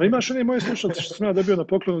 Pa imaš one moje slušalce što sam ja dobio na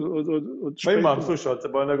poklon od Pa imam slušalce,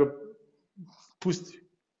 ba nego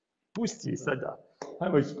pusti sada.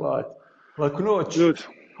 Hajmo ih spavati. Laku noć.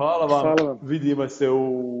 Hvala vam. Vidimo se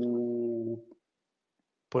u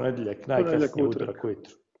ponedjeljak, najkasnije utorak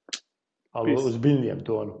ujutro. Ali u ozbiljnijem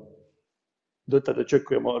tonu. Do tada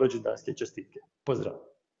očekujemo rođendanske čestitke. Pozdrav.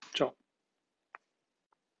 Ćao.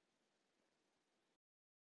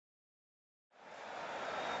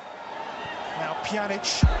 Now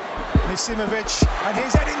Pjanic, Misimovic, and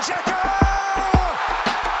here's Edin Dzeko!